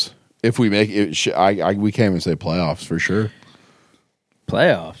playoffs. If we make it, we can't even say playoffs for sure.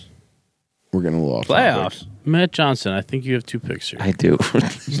 Playoffs. We're getting a little off Playoffs. topic. Matt Johnson. I think you have two picks here. I do.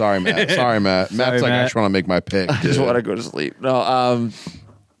 Sorry, Matt. Matt's like, I Matt. just want to make my pick. I just dude. want to go to sleep. No,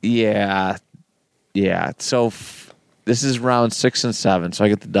 yeah. So this is round 6 and 7, so I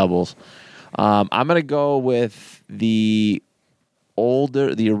get the doubles. I'm gonna go with the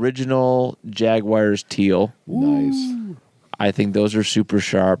original Jaguars teal. Nice. I think those are super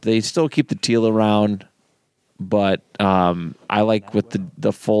sharp. They still keep the teal around, but I like with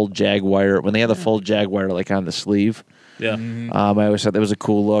the full Jaguar when they have the full Jaguar like on the sleeve. Yeah. I always thought that was a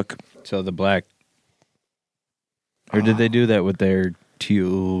cool look. So the black. Or did they do that with their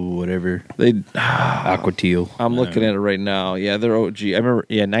teal, whatever? They Aqua teal. I'm looking at it right now. Yeah, they're OG. I remember.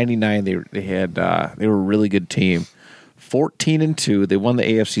 Yeah, '99. They had they were a really good team. 14-2. They won the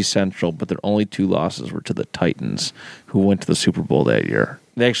AFC Central, but their only 2 losses were to the Titans, who went to the Super Bowl that year.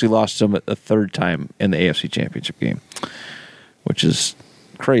 They actually lost them a third time in the AFC Championship game, which is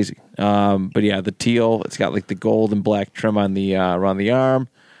crazy. But yeah, the teal. It's got like the gold and black trim on the around the arm,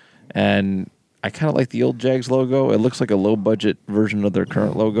 and I kind of like the old Jags logo. It looks like a low budget version of their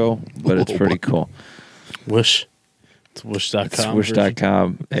current logo, but it's pretty cool. Wish. It's wish.com. It's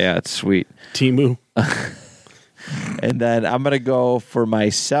wish.com. Yeah, it's sweet. Timu. And then I'm going to go for my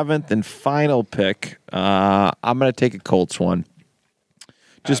 7th and final pick. I'm going to take a Colts one.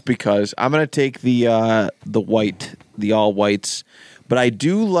 Just because. I'm going to take the white, the all whites. But I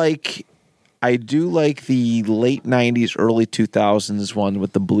do like the late 90s, early 2000s one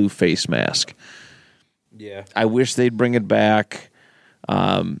with the blue face mask. Yeah. I wish they'd bring it back.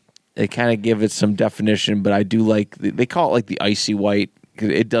 They kind of give it some definition, but I do like they call it like the icy white.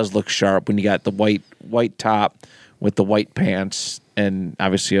 It does look sharp when you got the white top with the white pants and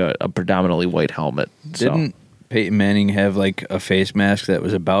obviously a predominantly white helmet. So, Didn't Peyton Manning have like a face mask that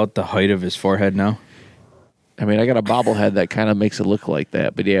was about the height of his forehead now? I mean, I got a bobblehead that kind of makes it look like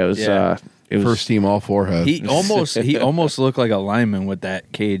that, but yeah, it was. Yeah. It was First team all four head. He almost looked like a lineman with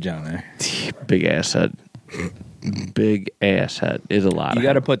that cage on there. big ass head. Big ass head is a lot. You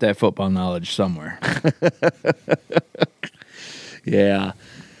got to put that football knowledge somewhere. Yeah.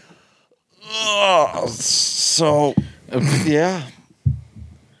 So, yeah.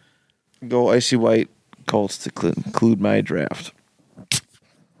 Go Icy White Colts to include my draft.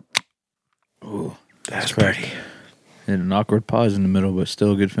 Ooh, that's pretty. And an awkward pause in the middle, but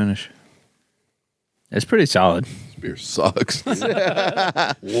still a good finish. It's pretty solid. This beer sucks.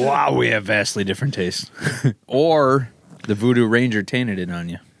 Wow, we have vastly different tastes. Or the Voodoo Ranger tainted it on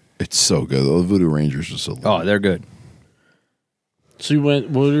you. It's so good. The Voodoo Rangers are so. Oh, they're good. So you went.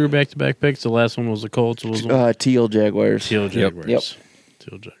 What were your back-to-back picks? The last one was the Colts. Was Teal Jaguars. Teal Jaguars. Yep.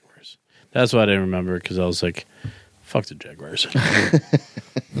 Teal Jaguars. That's why I didn't remember because I was like, "Fuck the Jaguars."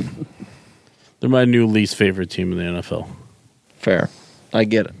 They're my new least favorite team in the NFL. Fair. I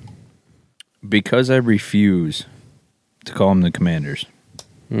get it. Because I refuse to call them the Commanders.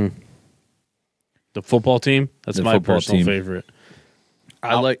 The football team. That's The my football personal team. favorite.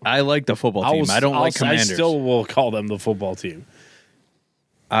 I like the football team. I don't like Commanders. I still will call them the football team.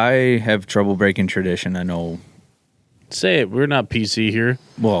 I have trouble breaking tradition. I know, Say it. We're not PC here.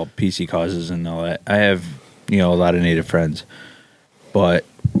 well, PC causes and all that. I have, a lot of Native friends, but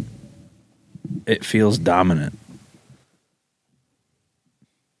it feels dominant.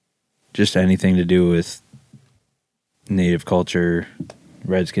 Just anything to do with Native culture,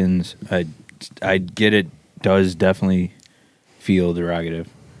 Redskins. I get it. Does definitely feel derogative,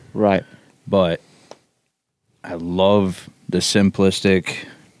 Right. but I love the simplistic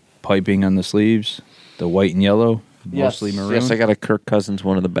piping on the sleeves, the white and yellow, mostly maroon. Yes, I got a Kirk Cousins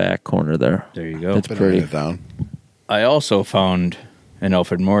one in the back corner there. There you go. That's Been pretty. writing it down. I also found an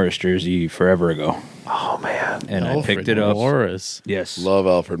Alfred Morris jersey forever ago, Oh, man. and I Alfred picked it up. Morris. Yes, Love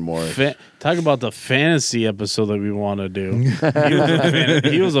Alfred Morris. Talk about the fantasy episode that we want to do.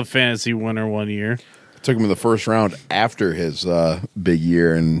 He was a fantasy winner one year. Took him in the first round after his big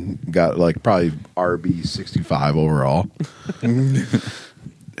year and got probably RB 65 overall.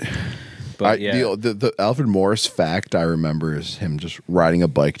 but yeah, The Alfred Morris fact I remember is him just riding a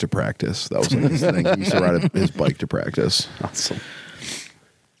bike to practice. That was his thing. He used to ride his bike to practice. Awesome.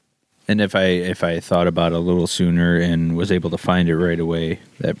 and if I thought about it a little sooner and was able to find it right away,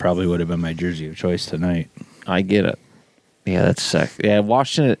 that probably would have been my jersey of choice tonight. I get it. Yeah, that's sick. Yeah,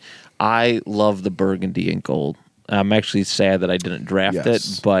 Washington, I love the burgundy and gold. I'm actually sad that I didn't draft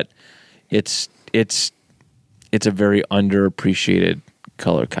Yes. it, but it's a very underappreciated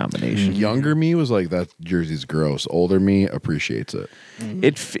color combination. Younger me was like, that jersey's gross. Older me appreciates it.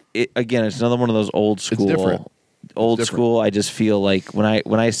 It again, it's another one of those old school. different. Old different. school. I just feel like when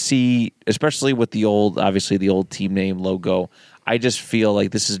I see, especially with the old, obviously the old team name logo, I just feel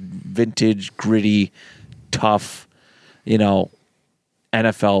like this is vintage, gritty, tough,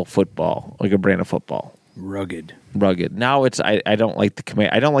 NFL football, like a brand of football, Rugged. rugged. Now it's I don't like the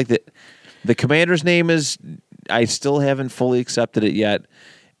command. I don't like the Commander's name is. I still haven't fully accepted it yet,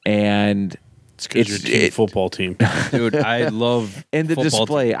 and It's because your team football team. Dude, I love and the football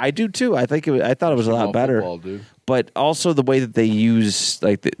display. I do too. I think I thought it was a lot better. Football, dude. But also the way that they use,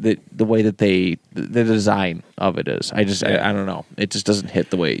 like the way that the design of it is. I don't know. It just doesn't hit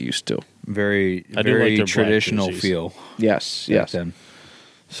the way it used to. Very, I do like very their black traditional jerseys. feel. Yes, back then.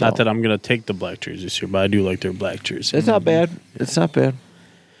 So, Not that I'm going to take the black jerseys here, but I do like their black jerseys. it's not bad. It's not bad.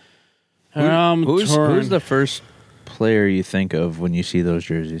 Who's Torn. the first player you think of when you see those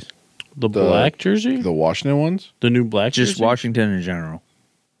jerseys? The black jersey? The Washington ones? The new black Just jersey? Washington in general.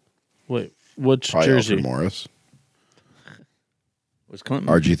 Wait, which Probably jersey? Alfred Morris. Was Clinton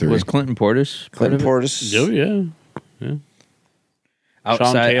RG3. Was Clinton Portis? Clinton Portis. Oh, yeah.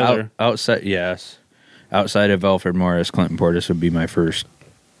 Outside, Taylor. outside, yes. Outside of Alfred Morris, Clinton Portis would be my first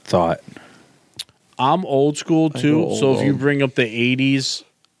thought. I'm old school, too. go So if you old. bring up the 80s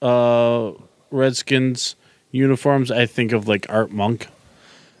Redskins uniforms, I think of like Art Monk.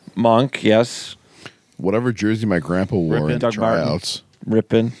 Monk, yes. Whatever jersey my grandpa wore Rippin'. in Doug Martin. tryouts.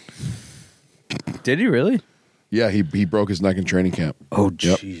 Rippin. Did he really? Yeah, he broke his neck in training camp. Oh,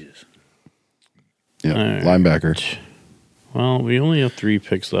 Yep. Jesus. Yeah, All right. linebacker. Well, we only have 3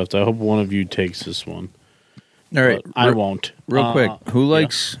 picks left. I hope one of you takes this one. All right. But I won't. Real quick, who yeah.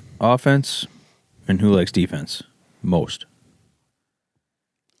 likes offense and who likes defense most?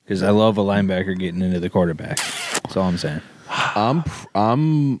 Because I love a linebacker getting into the quarterback. That's all I'm saying.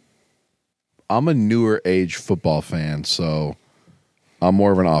 I'm a newer age football fan, so I'm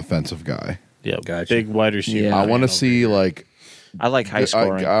more of an offensive guy. Yeah, Gotcha. big wide receiver. Yeah. I want to fan see over here. like I like high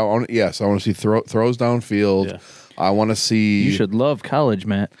scoring. I want to see throws downfield. Yeah. I want to see. You should love college,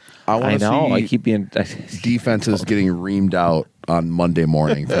 Matt. I I want to know. I see keep being. defenses getting reamed out on Monday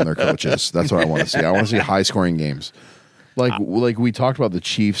morning from their coaches. That's what I want to see. I want to see high scoring games. Like we talked about the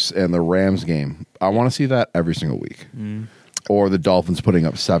Chiefs and the Rams game. I want to see that every single week. Or the Dolphins putting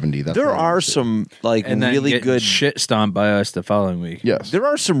up 70. That's There what I wanna are see. some like And then really get good. shit stomped by us the following week. Yes. There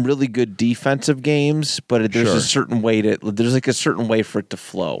are some really good defensive games, but there's Sure. a certain way there's like a certain way for it to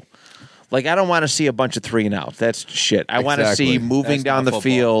flow. Like I don't want to see a bunch of 3 and outs. That's shit. I want to Exactly. see moving That's down not the football.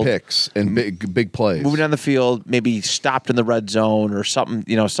 field, Picks and big plays. moving down the field, maybe stopped in the red zone or something.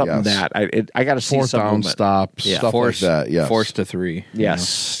 Something Yes. that I got to see Fourth some down movement. stops, Yeah. stuff like that. Yes. Forced to 3.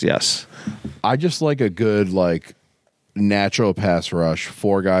 Yes, yes. I just like a good natural pass rush,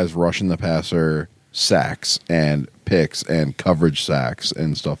 4 guys rushing the passer, sacks and picks and coverage sacks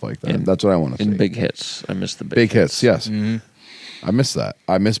and stuff like that. And- That's what I want to see. And big hits. I miss the big hits, yes. I miss that.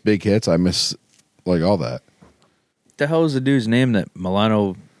 I miss big hits. I miss all that. The hell is the dude's name that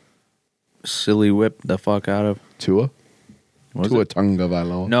Milano silly whipped the fuck out of? Tua? Was Tua it?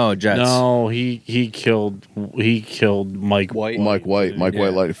 Tagovailoa. No, Jets. No, he killed Mike White. Mike White. Mike Yeah.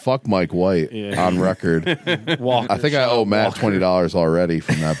 White. Fuck Mike White Yeah. on record. Walker. I think I owe Matt $20 already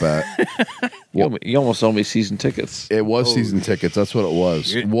from that bet. You almost owe me season tickets. It was season tickets. That's what it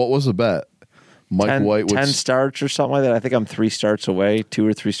was. What was the bet? Mike 10, White would 10 starts or something like that. I think I'm 3 starts away, 2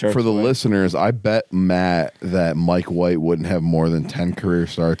 or 3 starts For the away. listeners, I bet Matt that Mike White wouldn't have more than 10 career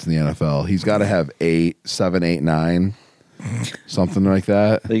starts in the NFL. He's got to have 7, 8, 9, something like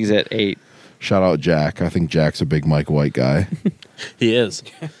that. I think he's at 8. Shout out Jack. I think Jack's a big Mike White guy. He is.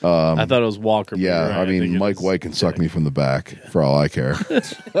 I thought it was Walker. but Yeah, you're right. I mean, think it Mike is White can suck Jack. me from the back for all I care.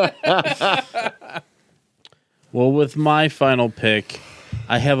 Well, with my final pick,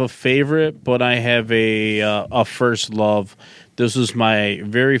 I have a favorite, but I have a first love. This was my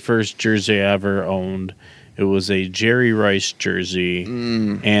very first jersey I ever owned. It was a Jerry Rice jersey,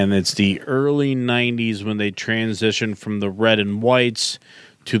 and it's the early 90s when they transitioned from the red and whites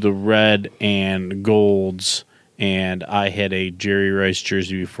to the red and golds. And I had a Jerry Rice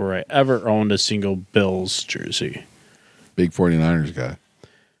jersey before I ever owned a single Bills jersey. Big 49ers guy.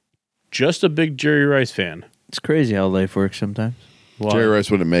 Just a big Jerry Rice fan. It's crazy how life works sometimes. Well, Jerry Rice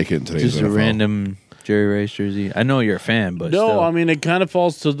wouldn't make it in today's Just a NFL. random Jerry Rice jersey. I know you're a fan, but No, still. I mean it kind of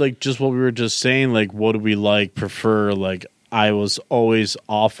falls to like just what we were just saying. Like, what do we prefer? Like, I was always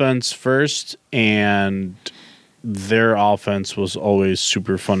offense first, and their offense was always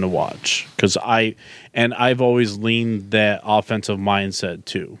super fun to watch because I've always leaned that offensive mindset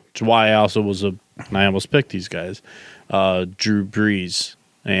too. Which is why I also I almost picked these guys, Drew Brees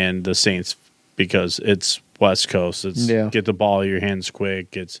and the Saints, because it's West Coast. It's get the ball in your hands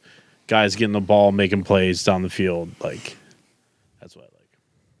quick. It's guys getting the ball, making plays down the field. Like, that's what I like.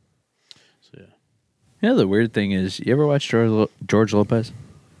 So, yeah. You know, the weird thing is, you ever watch George Lopez?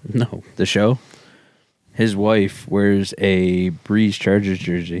 No. The show? His wife wears a Breeze Chargers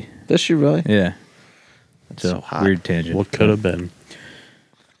jersey. Does she really? Yeah. That's So, so hot. weird tangent. What could have been?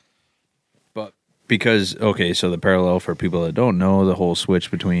 But because, okay, so the parallel for people that don't know, the whole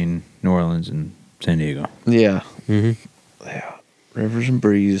switch between New Orleans and San Diego. Yeah. Mm-hmm. Yeah. Rivers and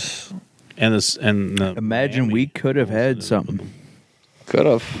Breeze. And this and the Imagine Miami we could have had was- something, Could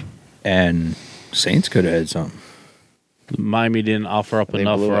have. and Saints could have had something. Miami didn't offer up They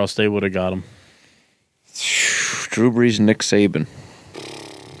enough, blew or it. else they would have got him. Drew Brees, Nick Saban.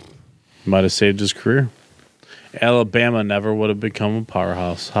 Might have saved his career. Alabama never would have become a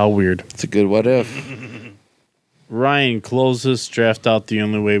powerhouse. How weird. It's a good what if. Ryan, close this draft out the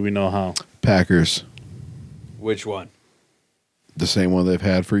only way we know how. Packers. Which one? The same one they've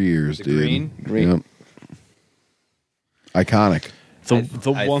had for years, The dude. Green. Yep. Iconic.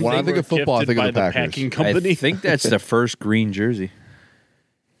 The one when I thing think we're of football, I gifted think of by the Packers. packing company. I think that's the first green jersey.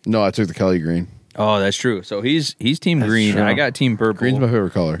 No, I took the Kelly Green. Oh, that's true. So he's team That's green. true. I got team purple. Green's my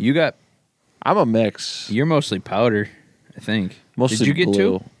favorite color. I'm a mix. You're mostly powder, I think. Mostly Did you get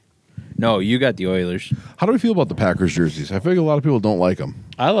blue. two? No, you got the Oilers. How do we feel about the Packers jerseys? I feel like a lot of people don't like them.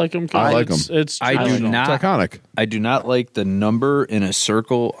 I like them. I like 'em. It's I do traditional. not. It's iconic. I do not like the number in a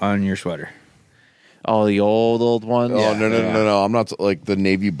circle on your sweater. Oh, the old ones. Oh, no. I'm not like the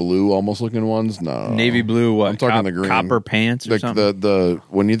navy blue almost looking ones. No. Navy blue, what? I'm talking the green. Copper pants or The, something? the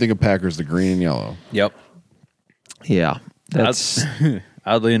when you think of Packers, the green and yellow. Yep. Yeah. That's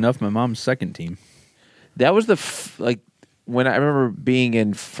Oddly enough, my mom's second team. that was the when I remember being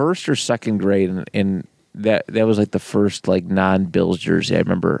in first or second grade, and that was like the first non-Bills jersey I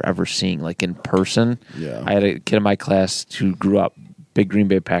remember ever seeing in person. Yeah. I had a kid in my class who grew up big Green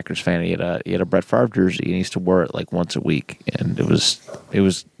Bay Packers fan. He had a Brett Favre jersey, and he used to wear it like once a week, and it was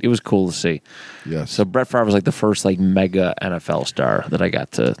cool to see. Yes. So Brett Favre was like the first like mega NFL star that I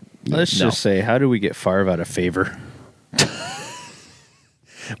got to. Let's know. just say, how do we get Favre out of favor?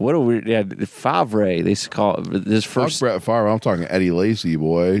 What a weird, Favre. They used to call this Fuck first. Brett Favre. I'm talking Eddie Lacy,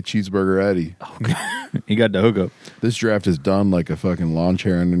 boy. Cheeseburger Eddie. He got the hookup. This draft is done like a fucking lawn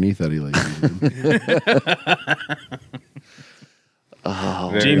chair underneath Eddie Lacy.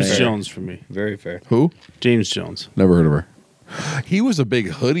 dude. James fair. Jones for me. Very fair. Who? James Jones. Never heard of her. He was a big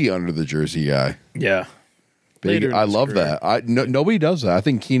hoodie under the jersey guy. Yeah. Big, Later in I his love career. that. Nobody does that. I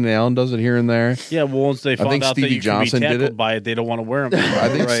think Keenan Allen does it here and there. Yeah, well, once they found think out Stevie that you Johnson could be did tackled it. by it, they don't want to wear them.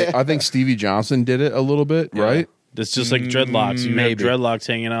 I think Stevie Johnson did it a little bit, right? It's just like dreadlocks. You Maybe. have dreadlocks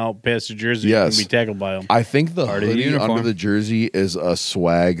hanging out past your jersey. Yes. You can be tackled by them. I think the Part of the hoodie uniform. under the jersey is a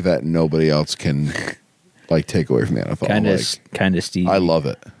swag that nobody else can like take away from the NFL. Kind of Steve. I love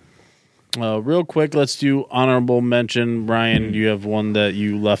it. Real quick, let's do honorable mention. Brian, you have one that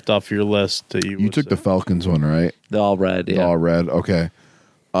you left off your list that you You took the Falcons one, right? The all red. The Yeah. all red. Okay.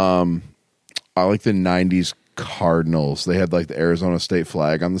 I like the '90s Cardinals. They had like the Arizona State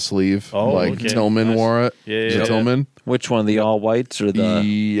flag on the sleeve. Oh, like okay. Tillman Nice. wore it. Yeah, Is yeah, it yeah. Tillman? Which one? The all whites or the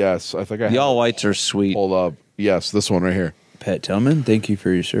Yes, I think I the have all it. whites are sweet. Hold up. Yes, this one right here. Pat Tillman, thank you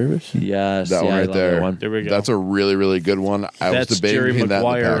for your service. Yes, That yeah, one I right love there. that one. There we go. That's a really, really good one. I That's was debating Jerry between that and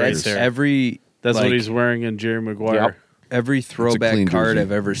Maguire the right Packers. there. That's like, what he's wearing in Jerry Maguire. Every throwback clean card jersey.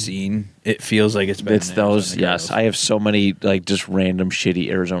 I've ever seen, it feels like it's been. It's an those. Arizona Yes, Cardinals. I have so many like just random shitty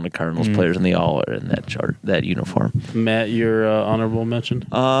Arizona Cardinals players in the all in that chart that uniform. Matt, your honorable mention?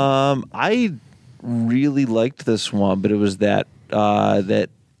 I really liked this one, but it was that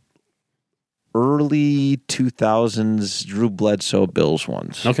early 2000s Drew Bledsoe Bills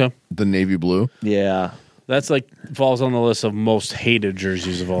ones. Okay. The navy blue. Yeah, That's like falls on the list of most hated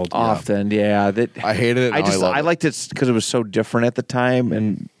jerseys of all time. often. Yeah, that I hated it. I now just love I it. liked it because it was so different at the time,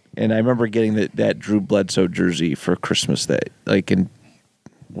 and I remember getting that Drew Bledsoe jersey for Christmas. That like in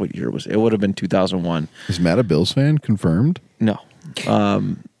what year was it? It would have been 2001. Is Matt a Bills fan? Confirmed. No,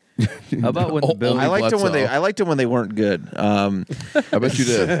 How about when the Bills? I liked them when Bledsoe. I liked them when they weren't good. I bet you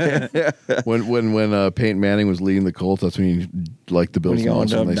did. when Peyton Manning was leading the Colts, that's when you liked the Bills the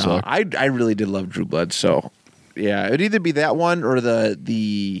most when they sucked. I really did love Drew Bledsoe. Yeah, it'd either be that one or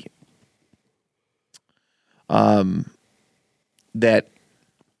the that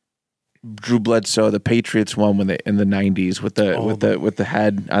Drew Bledsoe, the Patriots one when they in the 90s with the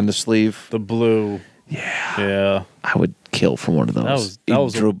head on the sleeve. The blue. Yeah. I would kill for one of those. That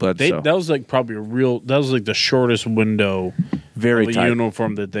was Drew Bledsoe. that was like probably that was like the shortest window Very of a tight.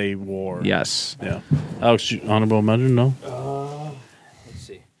 uniform that they wore. Yes. Yeah. Alex, honorable mention? No. Let's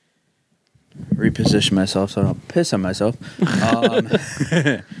see. Reposition myself so I don't piss on myself.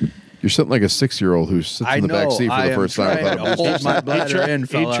 You're sitting like a 6-year-old who sits in the back seat for the first time. Trying without a to hold my bladder in, He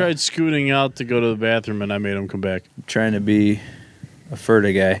fella. tried scooting out to go to the bathroom, and I made him come back. Trying to be a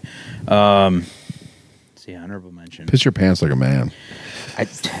Ferda guy. Let's see, honorable mention. Piss your pants like a man.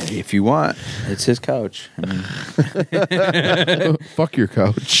 If you want, it's his couch. I mean, Fuck your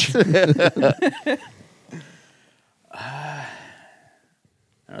couch. I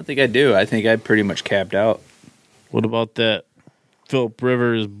don't think I do. I think I pretty much capped out. What about that Philip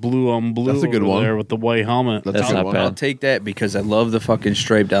Rivers blue on blue That's a good over one. there with the white helmet? That's That's a good not one. bad. I'll take that because I love the fucking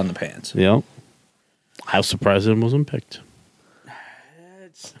stripe down the pants. Yep. I was surprised it wasn't picked.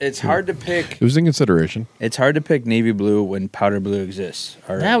 It's hard to pick. It was in consideration. It's hard to pick navy blue when powder blue exists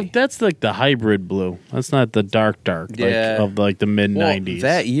already. That's like the hybrid blue. That's not the dark Yeah. like of like the mid Well, 90s.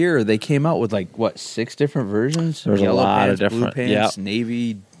 that year they came out with like what 6 different versions. There was a Yellow lot of pants, different- blue pants,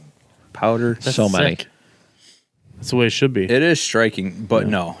 navy, powder. So many. sick. That's the way it should be. It is striking, but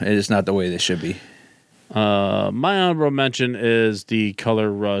no, it is not the way they should be. My honorable mention is the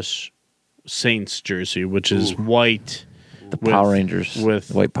Color Rush Saints jersey, which is white The with- Power Rangers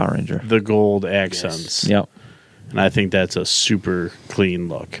with White Power Ranger. the gold accents. Yep. And I think that's a super clean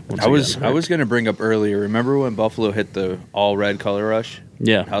look. once I was again. going to bring up earlier. Remember when Buffalo hit the all red color rush?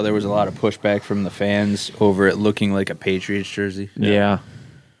 Yeah. How there was a lot of pushback from the fans over it looking like a Patriots jersey. Yeah.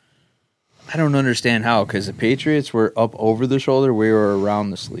 I don't understand how, because the Patriots were up over the shoulder, we were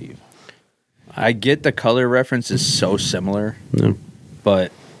around the sleeve. I get the color reference is so similar, Yeah.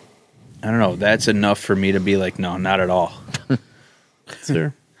 but I don't know. That's enough for me to be like, no, not at all.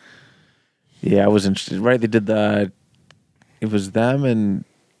 Sure. Yeah, I was interested. Right, they did the. It was them and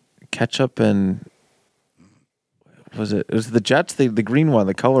Ketchup and. Was it? It was the Jets. The green one,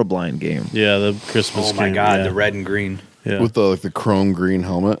 the colorblind game. Yeah, the Christmas Oh my game, God, yeah. the red and green. Yeah. With the chrome green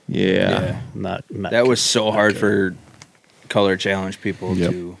helmet. Yeah. Not That was so hard for color challenge people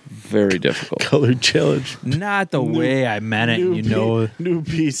Yep. to. Very difficult. Color challenge. Not the way I meant it, you know. New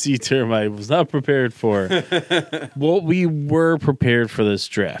PC term I was not prepared for. Well, we were prepared for this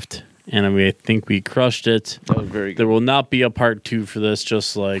draft, and I think we crushed it. That was very There good. will not be a part 2 for this,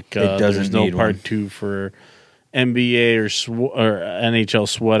 just like It doesn't there's no need part one. 2 for NBA or NHL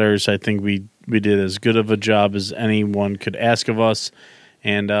sweaters. I think we did as good of a job as anyone could ask of us,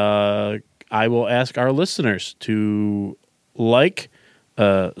 and I will ask our listeners to like,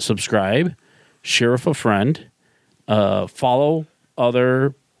 subscribe, share with a friend, follow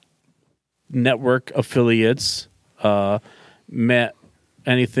other network affiliates. Matt,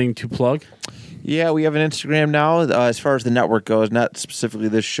 anything to plug? Yeah, we have an Instagram now. As far as the network goes, not specifically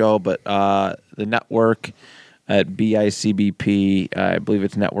this show, but the network at BICBP. I believe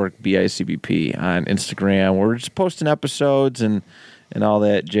it's Network BICBP on Instagram. We're just posting episodes and all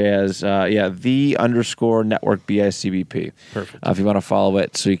that jazz. Yeah, _network BICBP. Perfect. If you want to follow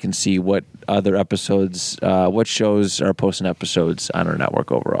it so you can see what other episodes, what shows are posting episodes on our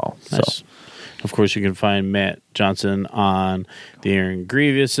network overall. Nice. So Of course, you can find Matt Johnson on the Aaron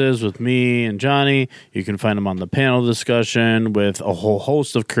Grievuses with me and Johnny. You can find him on the panel discussion with a whole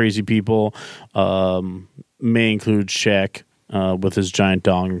host of crazy people. May include Shaq with his giant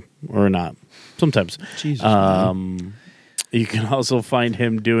dong, or not. Sometimes. Jesus, You can also find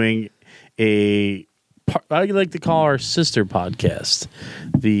him doing I like to call our sister podcast,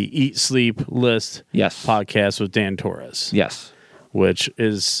 the Eat Sleep List Yes. podcast with Dan Torres. yes. Which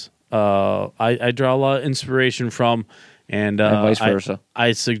is I draw a lot of inspiration from, and vice versa.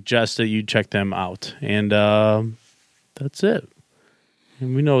 I suggest that you check them out, and that's it.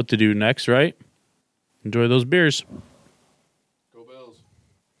 And we know what to do next, right? Enjoy those beers. Go Bills.